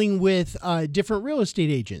 dealing with different real estate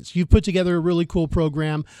agents. You've put together a really cool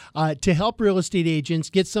program to help real estate agents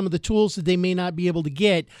get some of the tools that they may not be able to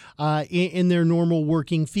get in their normal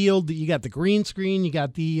working field. You got the green screen, you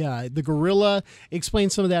got the Gorilla. Explain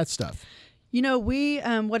some of that stuff. You know,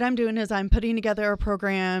 what I'm doing is I'm putting together a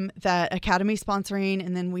program that Academy's sponsoring,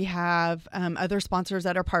 and then we have other sponsors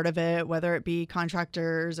that are part of it, whether it be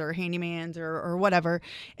contractors or handymans or whatever.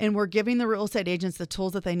 And we're giving the real estate agents the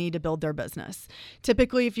tools that they need to build their business.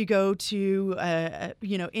 Typically, if you go to,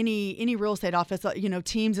 any real estate office,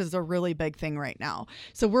 Teams is a really big thing right now.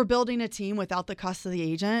 So we're building a team without the cost of the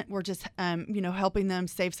agent. We're just, helping them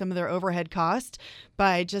save some of their overhead cost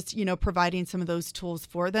by just, providing some of those tools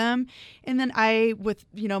for them. And then with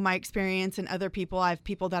my experience and other people, I have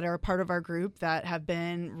people that are a part of our group that have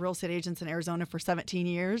been real estate agents in Arizona for 17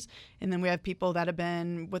 years. And then we have people that have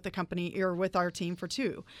been with the company or with our team for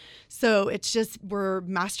 2. So it's just, we're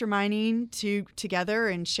masterminding together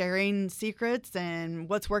and sharing secrets and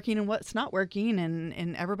what's working and what's not working.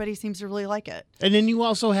 And everybody seems to really like it. And then you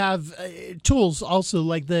also have tools also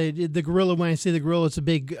like the Gorilla. When I say the Gorilla, it's a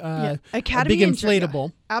big, Academy a big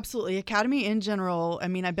inflatable. Absolutely. Academy in general, I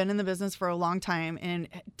mean, I've been in the business for a long time and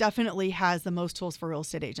definitely has the most tools for real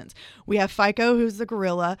estate agents. We have FICO, who's the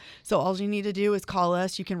Gorilla. So all you need to do is call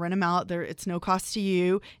us. You can rent them out. It's no cost to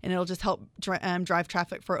you, and it'll just help drive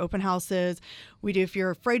traffic for open houses. We do, if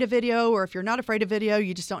you're afraid of video or if you're not afraid of video,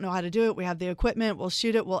 you just don't know how to do it, we have the equipment. We'll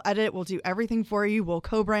shoot it. We'll edit. We'll do everything for you. We'll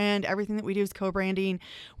co-brand. Everything that we do is co-branding.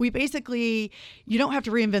 We basically, you don't have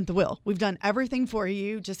to reinvent the wheel. We've done everything for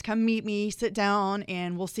you. Just come meet me, sit down,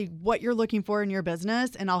 and we'll see what you're looking for in your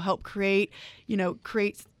business, and I'll help create I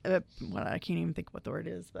can't even think what the word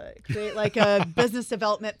is, but create like a business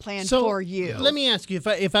development plan for you. Let me ask you,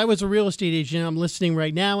 if I was a real estate agent, I'm listening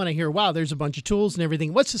right now and I hear, wow, there's a bunch of tools and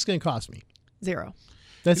everything. What's this going to cost me? $0.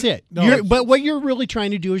 That's it. No, But what you're really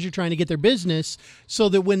trying to do is you're trying to get their business so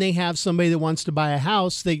that when they have somebody that wants to buy a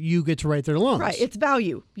house, that you get to write their loans. Right. It's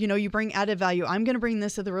value. You bring added value. I'm going to bring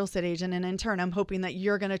this to the real estate agent, and in turn, I'm hoping that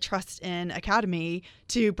you're going to trust in Academy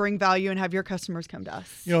to bring value and have your customers come to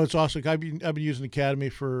us. It's awesome. I've been using Academy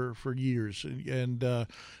for years, and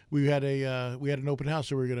we had an open house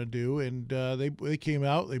that we were going to do, and they came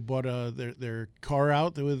out. They bought their car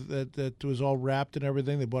out that was all wrapped and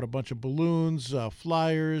everything. They bought a bunch of balloons,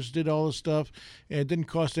 flyers, did all this stuff, and it didn't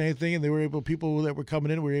cost anything. And people that were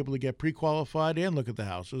coming in were able to get pre-qualified and look at the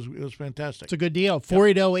house. It was fantastic. It's a good deal.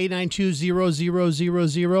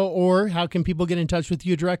 480-892-0000, or how can people get in touch with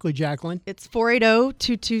you directly, Jacqueline? It's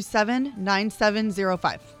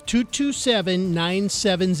 480-227-9705.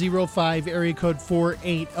 227-9705, area code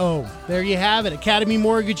 480. There you have it. Academy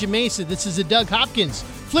Mortgage in Mesa. This is the Doug Hopkins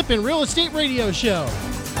Flippin' Real Estate Radio Show.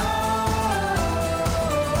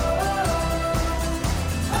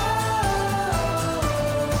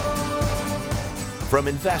 From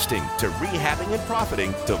investing to rehabbing and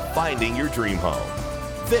profiting to finding your dream home.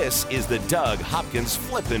 This is the Doug Hopkins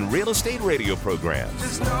Flippin' Real Estate Radio Program.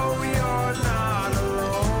 Just know you're not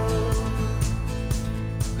alone,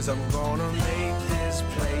 'cause I'm gonna make this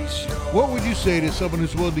place yours. What would you say to someone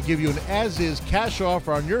who's willing to give you an as-is cash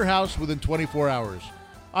offer on your house within 24 hours?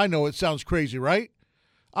 I know it sounds crazy, right?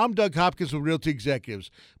 I'm Doug Hopkins with Realty Executives,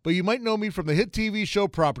 but you might know me from the hit TV show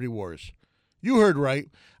Property Wars. You heard right.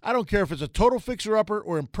 I don't care if it's a total fixer-upper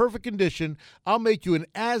or in perfect condition, I'll make you an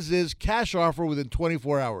as-is cash offer within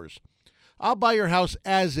 24 hours. I'll buy your house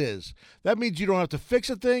as is. That means you don't have to fix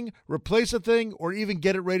a thing, replace a thing, or even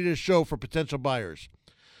get it ready to show for potential buyers.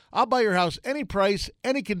 I'll buy your house any price,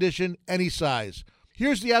 any condition, any size.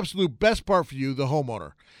 Here's the absolute best part for you, the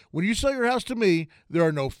homeowner. When you sell your house to me, there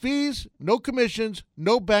are no fees, no commissions,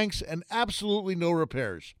 no banks, and absolutely no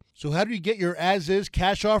repairs. So how do you get your as-is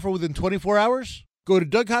cash offer within 24 hours? Go to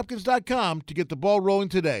DougHopkins.com to get the ball rolling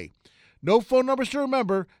today. No phone numbers to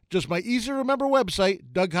remember, just my easy-to-remember website,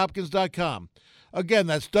 DougHopkins.com. Again,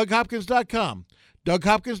 that's DougHopkins.com.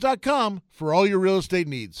 DougHopkins.com for all your real estate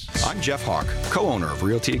needs. I'm Jeff Hawk, co-owner of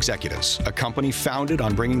Realty Executives, a company founded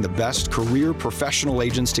on bringing the best career professional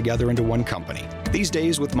agents together into one company. These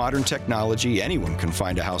days, with modern technology, anyone can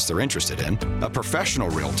find a house they're interested in. A professional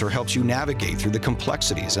realtor helps you navigate through the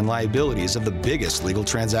complexities and liabilities of the biggest legal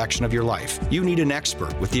transaction of your life. You need an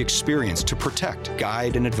expert with the experience to protect,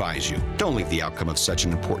 guide, and advise you. Don't leave the outcome of such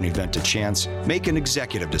an important event to chance. Make an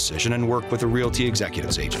executive decision and work with a Realty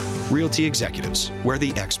Executives agent. Realty Executives, where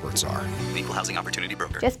the experts are. Equal Housing Opportunity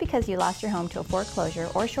Broker. Just because you lost your home to a foreclosure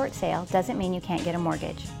or short sale doesn't mean you can't get a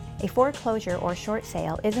mortgage. A foreclosure or short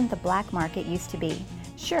sale isn't the black market used to be.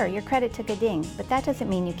 Sure, your credit took a ding, but that doesn't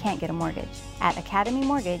mean you can't get a mortgage. At Academy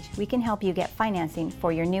Mortgage, we can help you get financing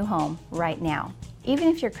for your new home right now. Even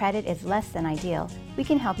if your credit is less than ideal, we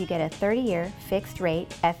can help you get a 30-year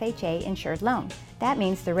fixed-rate FHA insured loan. That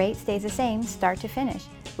means the rate stays the same start to finish,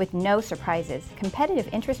 with no surprises, competitive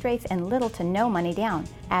interest rates, and little to no money down.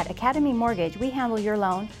 At Academy Mortgage, we handle your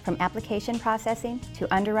loan from application processing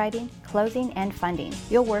to underwriting, closing, and funding.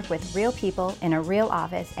 You'll work with real people in a real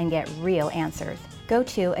office and get real answers. Go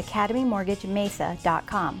to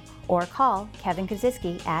academymortgagemesa.com or call Kevin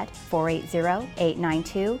Kaziski at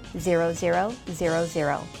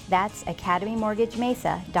 480-892-0000. That's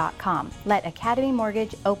academymortgagemesa.com. Let Academy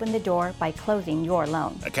Mortgage open the door by closing your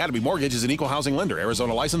loan. Academy Mortgage is an equal housing lender.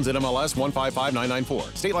 Arizona license NMLS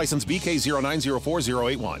 155994. State license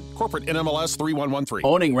BK0904081. Corporate NMLS 3113.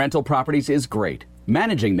 Owning rental properties is great.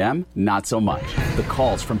 Managing them, not so much. The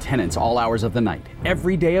calls from tenants all hours of the night,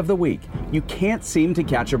 every day of the week. You can't seem to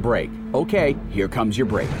catch a break. Okay, here comes your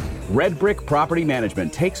break. Red Brick Property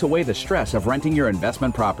Management takes away the stress of renting your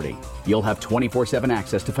investment property. You'll have 24/7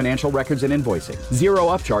 access to financial records and invoicing, zero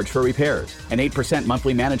upcharge for repairs, an 8%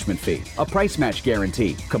 monthly management fee, a price match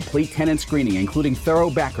guarantee, complete tenant screening including thorough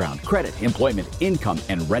background, credit, employment, income,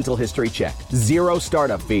 and rental history check, zero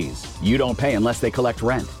startup fees. You don't pay unless they collect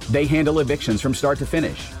rent. They handle evictions from start to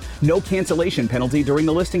finish. No cancellation penalty during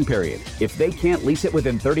the listing period. If they can't lease it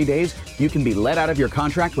within 30 days, you can be let out of your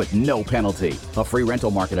contract with no penalty. A free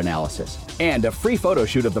rental market analysis. And a free photo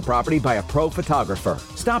shoot of the property by a pro photographer.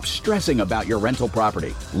 Stop stressing about your rental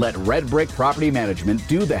property. Let Red Brick Property Management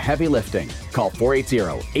do the heavy lifting. Call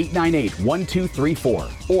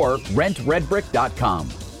 480-898-1234 or rentredbrick.com.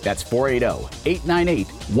 That's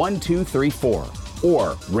 480-898-1234.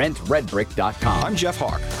 or rentredbrick.com. I'm Jeff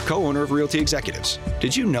Hawk, co-owner of Realty Executives.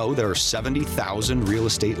 Did you know there are 70,000 real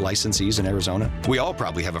estate licensees in Arizona? We all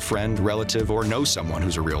probably have a friend, relative, or know someone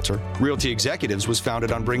who's a realtor. Realty Executives was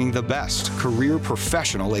founded on bringing the best career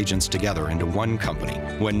professional agents together into one company.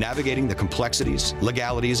 When navigating the complexities,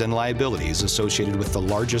 legalities, and liabilities associated with the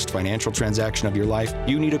largest financial transaction of your life,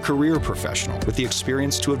 you need a career professional with the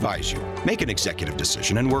experience to advise you. Make an executive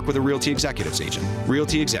decision and work with a Realty Executives agent.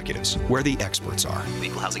 Realty Executives, where the experts are.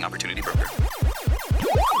 Equal Housing Opportunity Broker.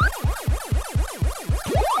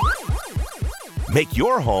 Make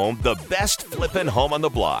your home the best flippin' home on the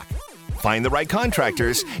block. Find the right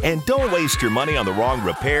contractors and don't waste your money on the wrong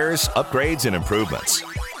repairs, upgrades, and improvements.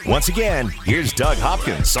 Once again, here's Doug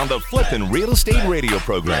Hopkins on the Flippin' Real Estate Radio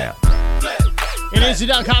program. It is the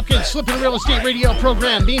Doug Hopkins Flippin' Real Estate Radio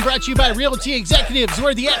program being brought to you by Realty Executives,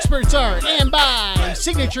 where the experts are, and by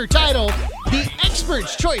Signature Title, the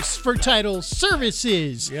expert's choice for title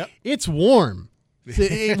services. Yep. It's warm.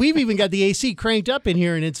 We've even got the AC cranked up in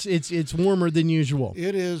here, and it's warmer than usual.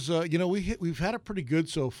 It is. We've had it pretty good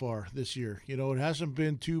so far this year. It hasn't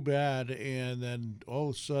been too bad, and then all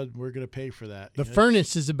of a sudden we're going to pay for that. The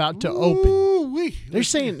furnace is about to open. They're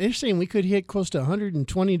saying we could hit close to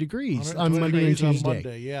 120 degrees on Monday and Tuesday. On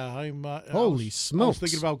Monday, yeah. Holy smokes! I was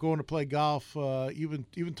thinking about going to play golf even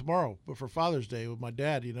tomorrow, but for Father's Day with my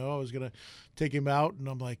dad. I was going to take him out, and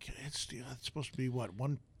I'm like, it's supposed to be what,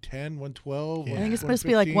 110, 112? I think it's supposed to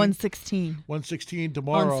be like 116. 116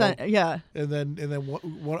 tomorrow. Yeah. And then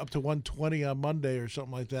one up to 120 on Monday or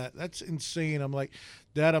something like that. That's insane. I'm like,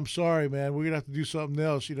 Dad, I'm sorry, man. We're gonna have to do something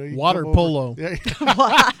else. You water polo.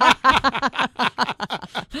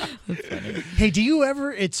 Hey, do you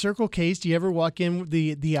ever at Circle K's? Do you ever walk in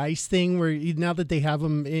the ice thing where now that they have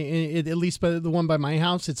them, at least by the one by my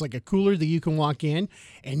house, it's like a cooler that you can walk in,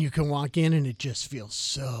 and it just feels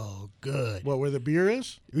so good. What, where the beer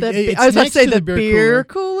is? I was about to say the beer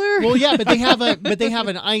cooler. Well, yeah, but they have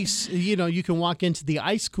an ice. You can walk into the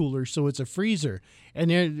ice cooler, so it's a freezer. And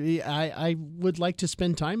I would like to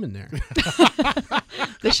spend time in there.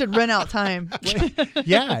 They should rent out time.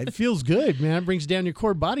 Yeah, it feels good, man. It brings down your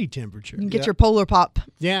core body temperature. You can get your Polar Pop.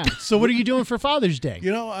 Yeah. So what are you doing for Father's Day?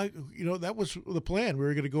 That was the plan. We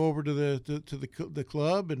were going to go over to the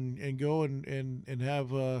club and go and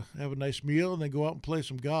have a nice meal and then go out and play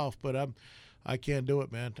some golf. But I can't do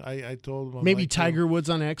it, man. I told them. Maybe Tiger Woods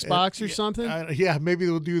on Xbox or something? Yeah, maybe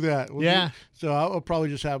they'll do that. So I'll probably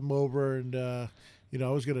just have them over and I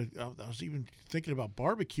was even thinking about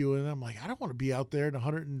barbecue, and I'm like, I don't want to be out there in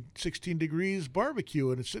 116 degrees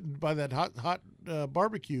barbecue and sitting by that hot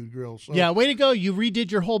barbecue grill. So Yeah, way to go. You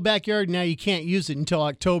redid your whole backyard. Now you can't use it until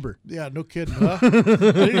October. yeah, no kidding. Huh?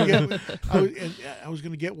 I was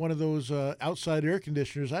going to get one of those outside air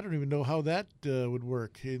conditioners. I don't even know how that would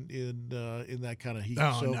work in that kind of heat.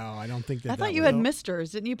 Oh, no, I don't think that. I thought you had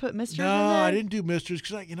misters. Didn't you put misters in there? No, I didn't do misters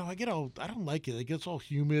because I don't like it. It gets all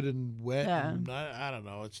humid and wet. Yeah. And I don't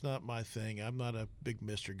know. It's not my thing. I'm not a big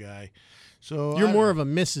Mister guy. So You're more of a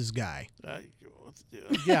Mrs. guy.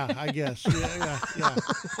 Yeah, I guess. Yeah.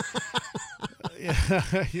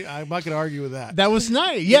 I'm not going to argue with that. That was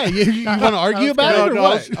nice. Yeah, you want to argue about it or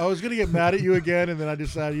what? I was going to get mad at you again, and then I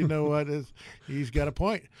decided, you know what? He's got a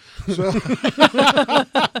point. So.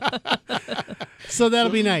 So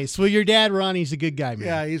that'll be nice. Well, your dad, Ronnie's a good guy, man.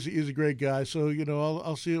 Yeah, he's a great guy. So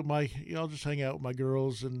I'll see I'll just hang out with my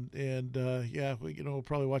girls and we'll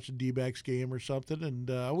probably watch a D-backs game or something. And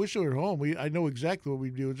I wish they were home. I know exactly what we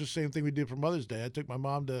do. It's the same thing we did for Mother's Day. I took my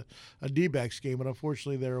mom to a D-backs game, but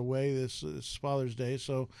unfortunately they're away this Father's Day.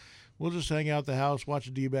 So we'll just hang out at the house, watch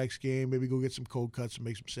a D-backs game, maybe go get some cold cuts and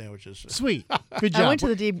make some sandwiches. Sweet, good job. I went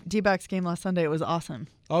to the D-backs game last Sunday. It was awesome.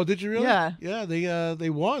 Oh, did you really? Yeah. Yeah, they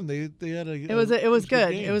won. They had a. It was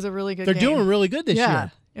good. Game. It was a really good. They're game. doing really good this yeah,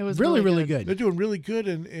 year. It was really good. They're doing really good,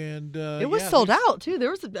 and it was sold out too.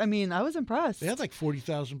 I was impressed. They had like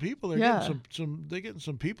 40,000 people. They're getting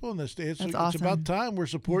some people in the States. That's It's awesome. about time we're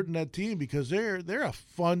supporting that team because they're a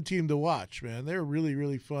fun team to watch, man. They're really,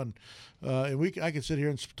 really fun. And I can sit here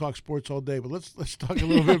and talk sports all day, but let's talk a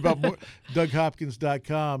little bit about more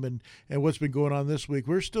DougHopkins.com and what's been going on this week.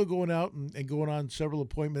 We're still going out and going on several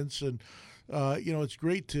appointments, and it's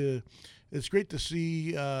great to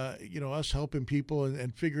see us helping people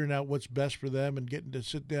and figuring out what's best for them and getting to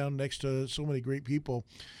sit down next to so many great people.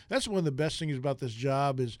 That's one of the best things about this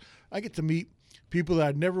job is I get to meet people that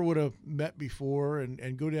I never would have met before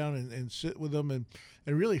and go down and sit with them and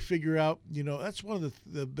really figure out, that's one of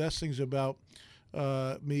the best things about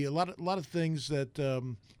me. A lot of things that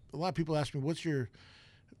a lot of people ask me, what's your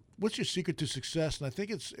secret to success? And I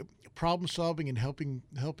think it's problem solving and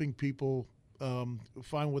helping people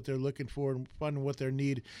find what they're looking for and find what their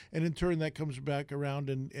need, and in turn that comes back around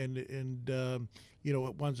and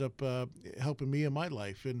it winds up helping me in my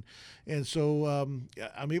life, and so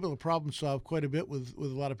I'm able to problem solve quite a bit with a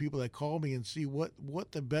lot of people that call me and see what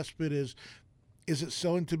the best fit is. Is it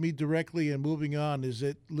selling to me directly and moving on? Is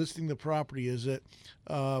it listing the property? Is it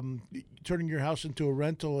turning your house into a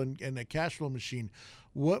rental and a cash flow machine?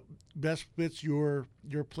 What best fits your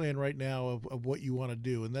plan right now of what you want to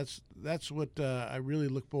do? And that's what I really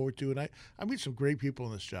look forward to. And I meet some great people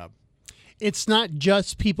in this job. It's not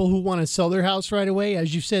just people who want to sell their house right away.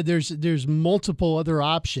 As you said, there's multiple other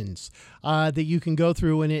options that you can go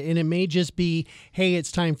through, and it may just be, hey,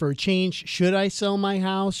 it's time for a change. Should I sell my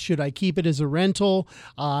house? Should I keep it as a rental?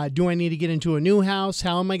 Do I need to get into a new house?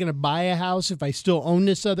 How am I going to buy a house if I still own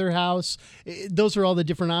this other house? Those are all the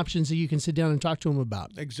different options that you can sit down and talk to them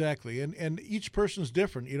about. Exactly, and each person's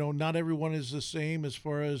different. Not everyone is the same as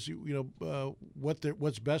far as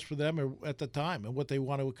what's best for them or at the time and what they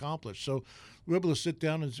want to accomplish. So we're able to sit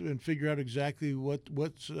down and figure out exactly what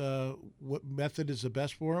method is the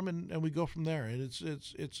best for them, and we go from there. And it's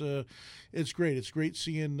great. It's great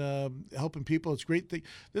seeing helping people. It's great.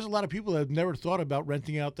 There's a lot of people that have never thought about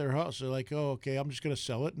renting out their house. They're like, oh, okay, I'm just going to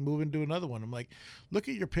sell it and move into another one. I'm like, look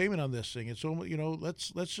at your payment on this thing. It's almost,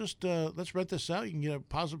 let's rent this out. You can get a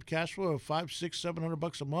positive cash flow of $500, $600,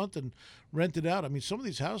 $700 a month and rent it out. I mean, some of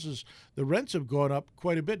these houses, the rents have gone up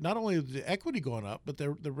quite a bit. Not only has the equity gone up, but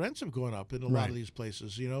the rents have gone up in a lot of these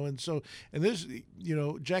places. And there's,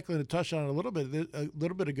 Jacqueline had touched on it a little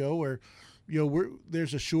bit ago, where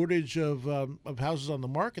there's a shortage of houses on the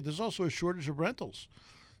market. There's also a shortage of rentals.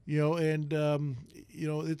 It's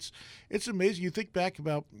amazing. You think back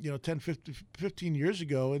about 10, 15 years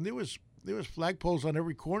ago, and there was flagpoles on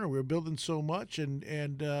every corner. We were building so much, and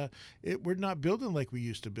we're not building like we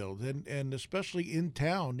used to build, and especially in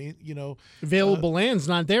town. Available land's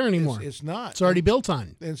not there anymore. It's not. It's already built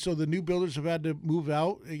on. And so the new builders have had to move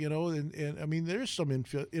out. And I mean, there's some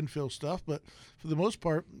infill stuff, but for the most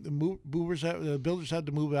part, the builders had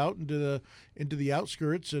to move out into the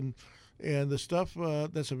outskirts and the stuff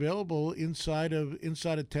that's available inside of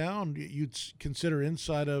town, you'd consider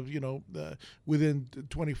inside of within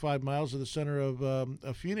 25 miles of the center of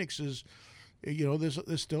Phoenix is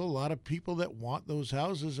there's still a lot of people that want those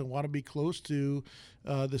houses and want to be close to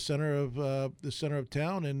the center of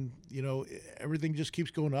town, and everything just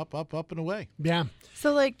keeps going up and away. Yeah.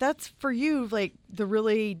 So that's for you, the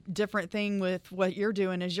really different thing with what you're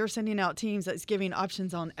doing is you're sending out teams that's giving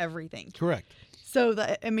options on everything. Correct. So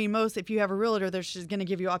if you have a realtor, they're just going to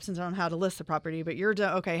give you options on how to list the property, but you're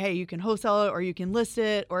okay, hey, you can wholesale it or you can list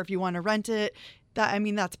it, or if you want to rent it.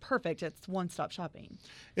 That's perfect. It's one-stop shopping.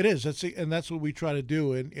 It is. That's what we try to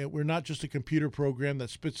do. And we're not just a computer program that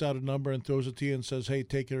spits out a number and throws it to you and says, "Hey,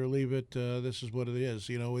 take it or leave it. This is what it is."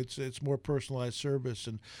 It's more personalized service,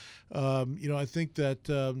 and I think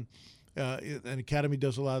that. And Academy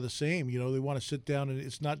does a lot of the same. They want to sit down, and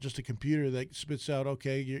it's not just a computer that spits out,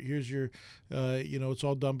 okay, here's your, it's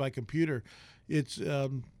all done by computer. It's, a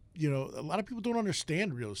lot of people don't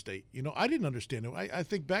understand real estate. I didn't understand it. I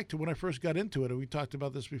think back to when I first got into it, and we talked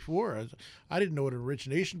about this before. I didn't know what an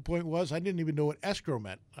origination point was. I didn't even know what escrow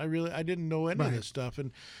meant. I didn't know any of this stuff.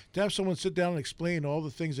 And to have someone sit down and explain all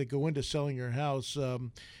the things that go into selling your house,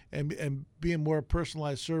 and being more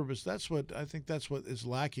personalized service, that's what is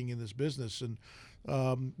lacking in this business. And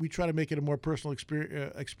we try to make it a more personal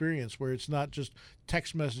experience where it's not just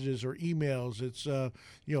text messages or emails. It's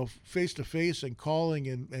face to face and calling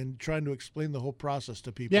and trying to explain the whole process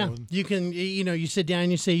to people. Yeah, you can you sit down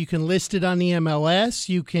and you say you can list it on the MLS,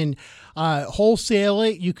 you can wholesale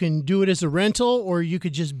it, you can do it as a rental, or you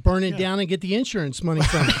could just burn it down and get the insurance money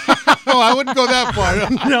from it. No, I wouldn't go that far.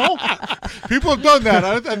 No? People have done that.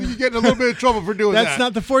 I think you get in a little bit of trouble for doing that. That's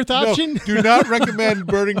not the fourth option? No, do not recommend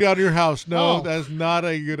burning down your house. No, that's not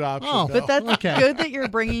a good option. Oh, no. But that's good that you're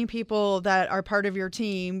bringing people that are part of your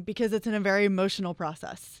team, because it's in a very emotional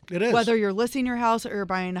process. It is. Whether you're listing your house or you're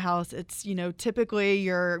buying a house, it's, typically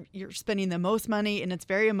you're spending the most money, and it's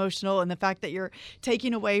very emotional. And the fact that you're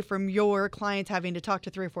taking away from your clients having to talk to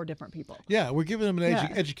 3 or 4 different people. Yeah, we're giving them an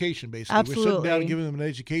education, basically. Absolutely. We're sitting down and giving them an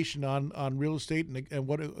education on real estate and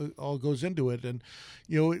what all goes into it. And,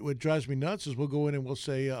 what drives me nuts is we'll go in and we'll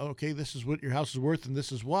say, okay, this is what your house is worth and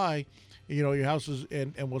this is why. Your house is,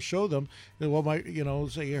 and we'll show them. Say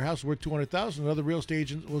your house is worth $200,000. Another real estate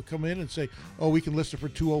agent will come in and say, "Oh, we can list it for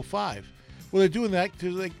 $205," Well, they're doing that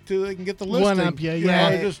because they can get the listing. One up,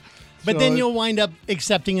 yeah. But then you'll wind up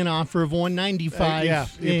accepting an offer of $195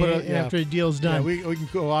 after the deal's done. Yeah, we can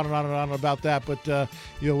go on and on and on about that, but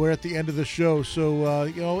we're at the end of the show.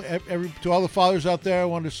 So to all the fathers out there, I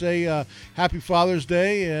want to say Happy Father's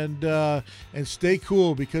Day and stay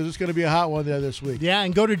cool, because it's going to be a hot one there this week. Yeah,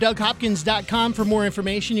 and go to DougHopkins.com for more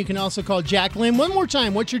information. You can also call Jacqueline. One more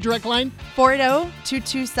time, what's your direct line?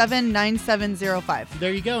 480-227-9705.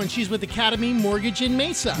 There you go, and she's with Academy Mortgage in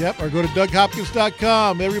Mesa. Yep, or go to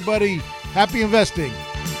DougHopkins.com. Everybody, happy investing.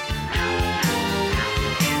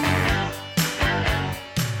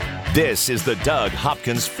 This is the Doug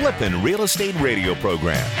Hopkins Flippin' Real Estate Radio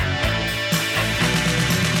Program.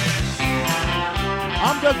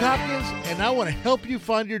 I'm Doug Hopkins, and I want to help you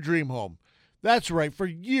find your dream home. That's right. For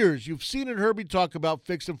years, you've seen and heard me talk about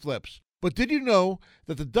fix and flips. But did you know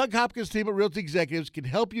that the Doug Hopkins team at Realty Executives can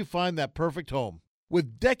help you find that perfect home?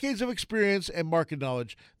 With decades of experience and market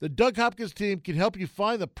knowledge, the Doug Hopkins team can help you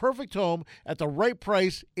find the perfect home at the right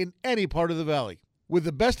price in any part of the valley. With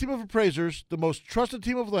the best team of appraisers, the most trusted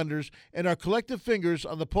team of lenders, and our collective fingers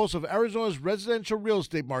on the pulse of Arizona's residential real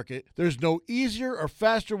estate market, there's no easier or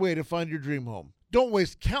faster way to find your dream home. Don't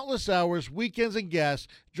waste countless hours, weekends, and gas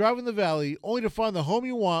driving the valley only to find the home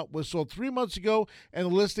you want was sold 3 months ago and the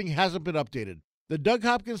listing hasn't been updated. The Doug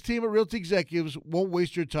Hopkins team at Realty Executives won't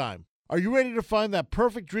waste your time. Are you ready to find that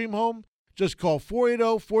perfect dream home? Just call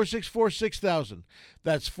 480-464-6000.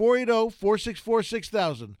 That's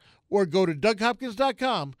 480-464-6000. Or go to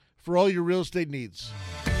DougHopkins.com for all your real estate needs.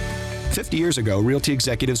 50 years ago, Realty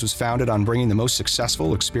Executives was founded on bringing the most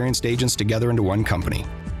successful, experienced agents together into one company.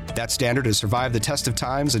 That standard has survived the test of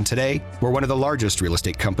times, and today, we're one of the largest real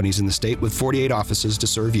estate companies in the state with 48 offices to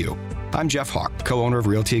serve you. I'm Jeff Hawk, co-owner of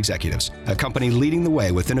Realty Executives, a company leading the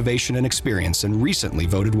way with innovation and experience, and recently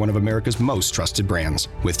voted one of America's most trusted brands.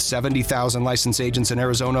 With 70,000 licensed agents in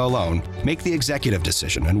Arizona alone, make the executive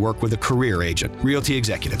decision and work with a career agent. Realty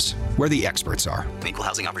Executives, where the experts are. Equal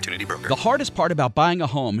Housing Opportunity Broker. The hardest part about buying a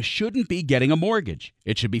home shouldn't be getting a mortgage.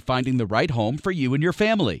 It should be finding the right home for you and your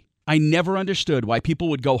family. I never understood why people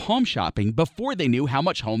would go home shopping before they knew how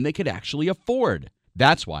much home they could actually afford.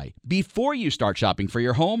 That's why, before you start shopping for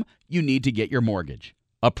your home, you need to get your mortgage.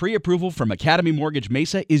 A pre-approval from Academy Mortgage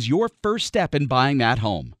Mesa is your first step in buying that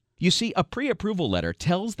home. You see, a pre-approval letter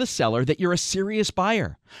tells the seller that you're a serious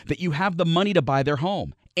buyer, that you have the money to buy their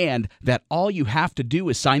home, and that all you have to do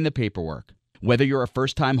is sign the paperwork. Whether you're a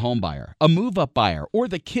first-time homebuyer, a move-up buyer, or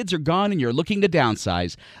the kids are gone and you're looking to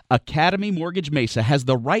downsize, Academy Mortgage Mesa has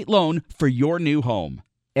the right loan for your new home.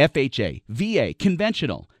 FHA, VA,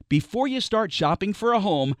 conventional. Before you start shopping for a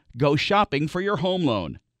home, go shopping for your home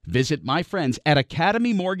loan. Visit my friends at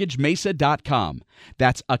academymortgagemesa.com.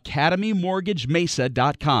 That's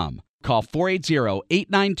academymortgagemesa.com. Call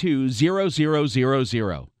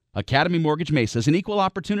 480-892-0000. Academy Mortgage Mesa is an equal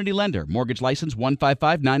opportunity lender. Mortgage license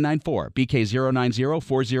 155994,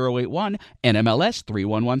 BK0904081, NMLS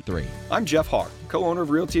 3113. I'm Jeff Hart, co-owner of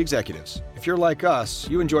Realty Executives. If you're like us,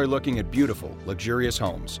 you enjoy looking at beautiful, luxurious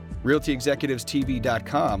homes.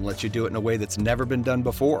 RealtyExecutivesTV.com lets you do it in a way that's never been done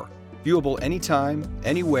before. Viewable anytime,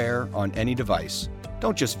 anywhere, on any device.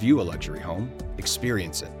 Don't just view a luxury home,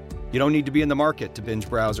 experience it. You don't need to be in the market to binge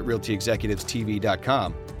browse at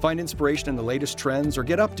RealtyExecutivesTV.com. Find inspiration in the latest trends or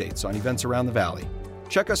get updates on events around the Valley.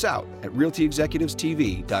 Check us out at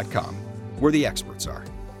RealtyExecutivesTV.com, where the experts are.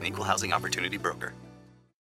 An equal housing opportunity broker.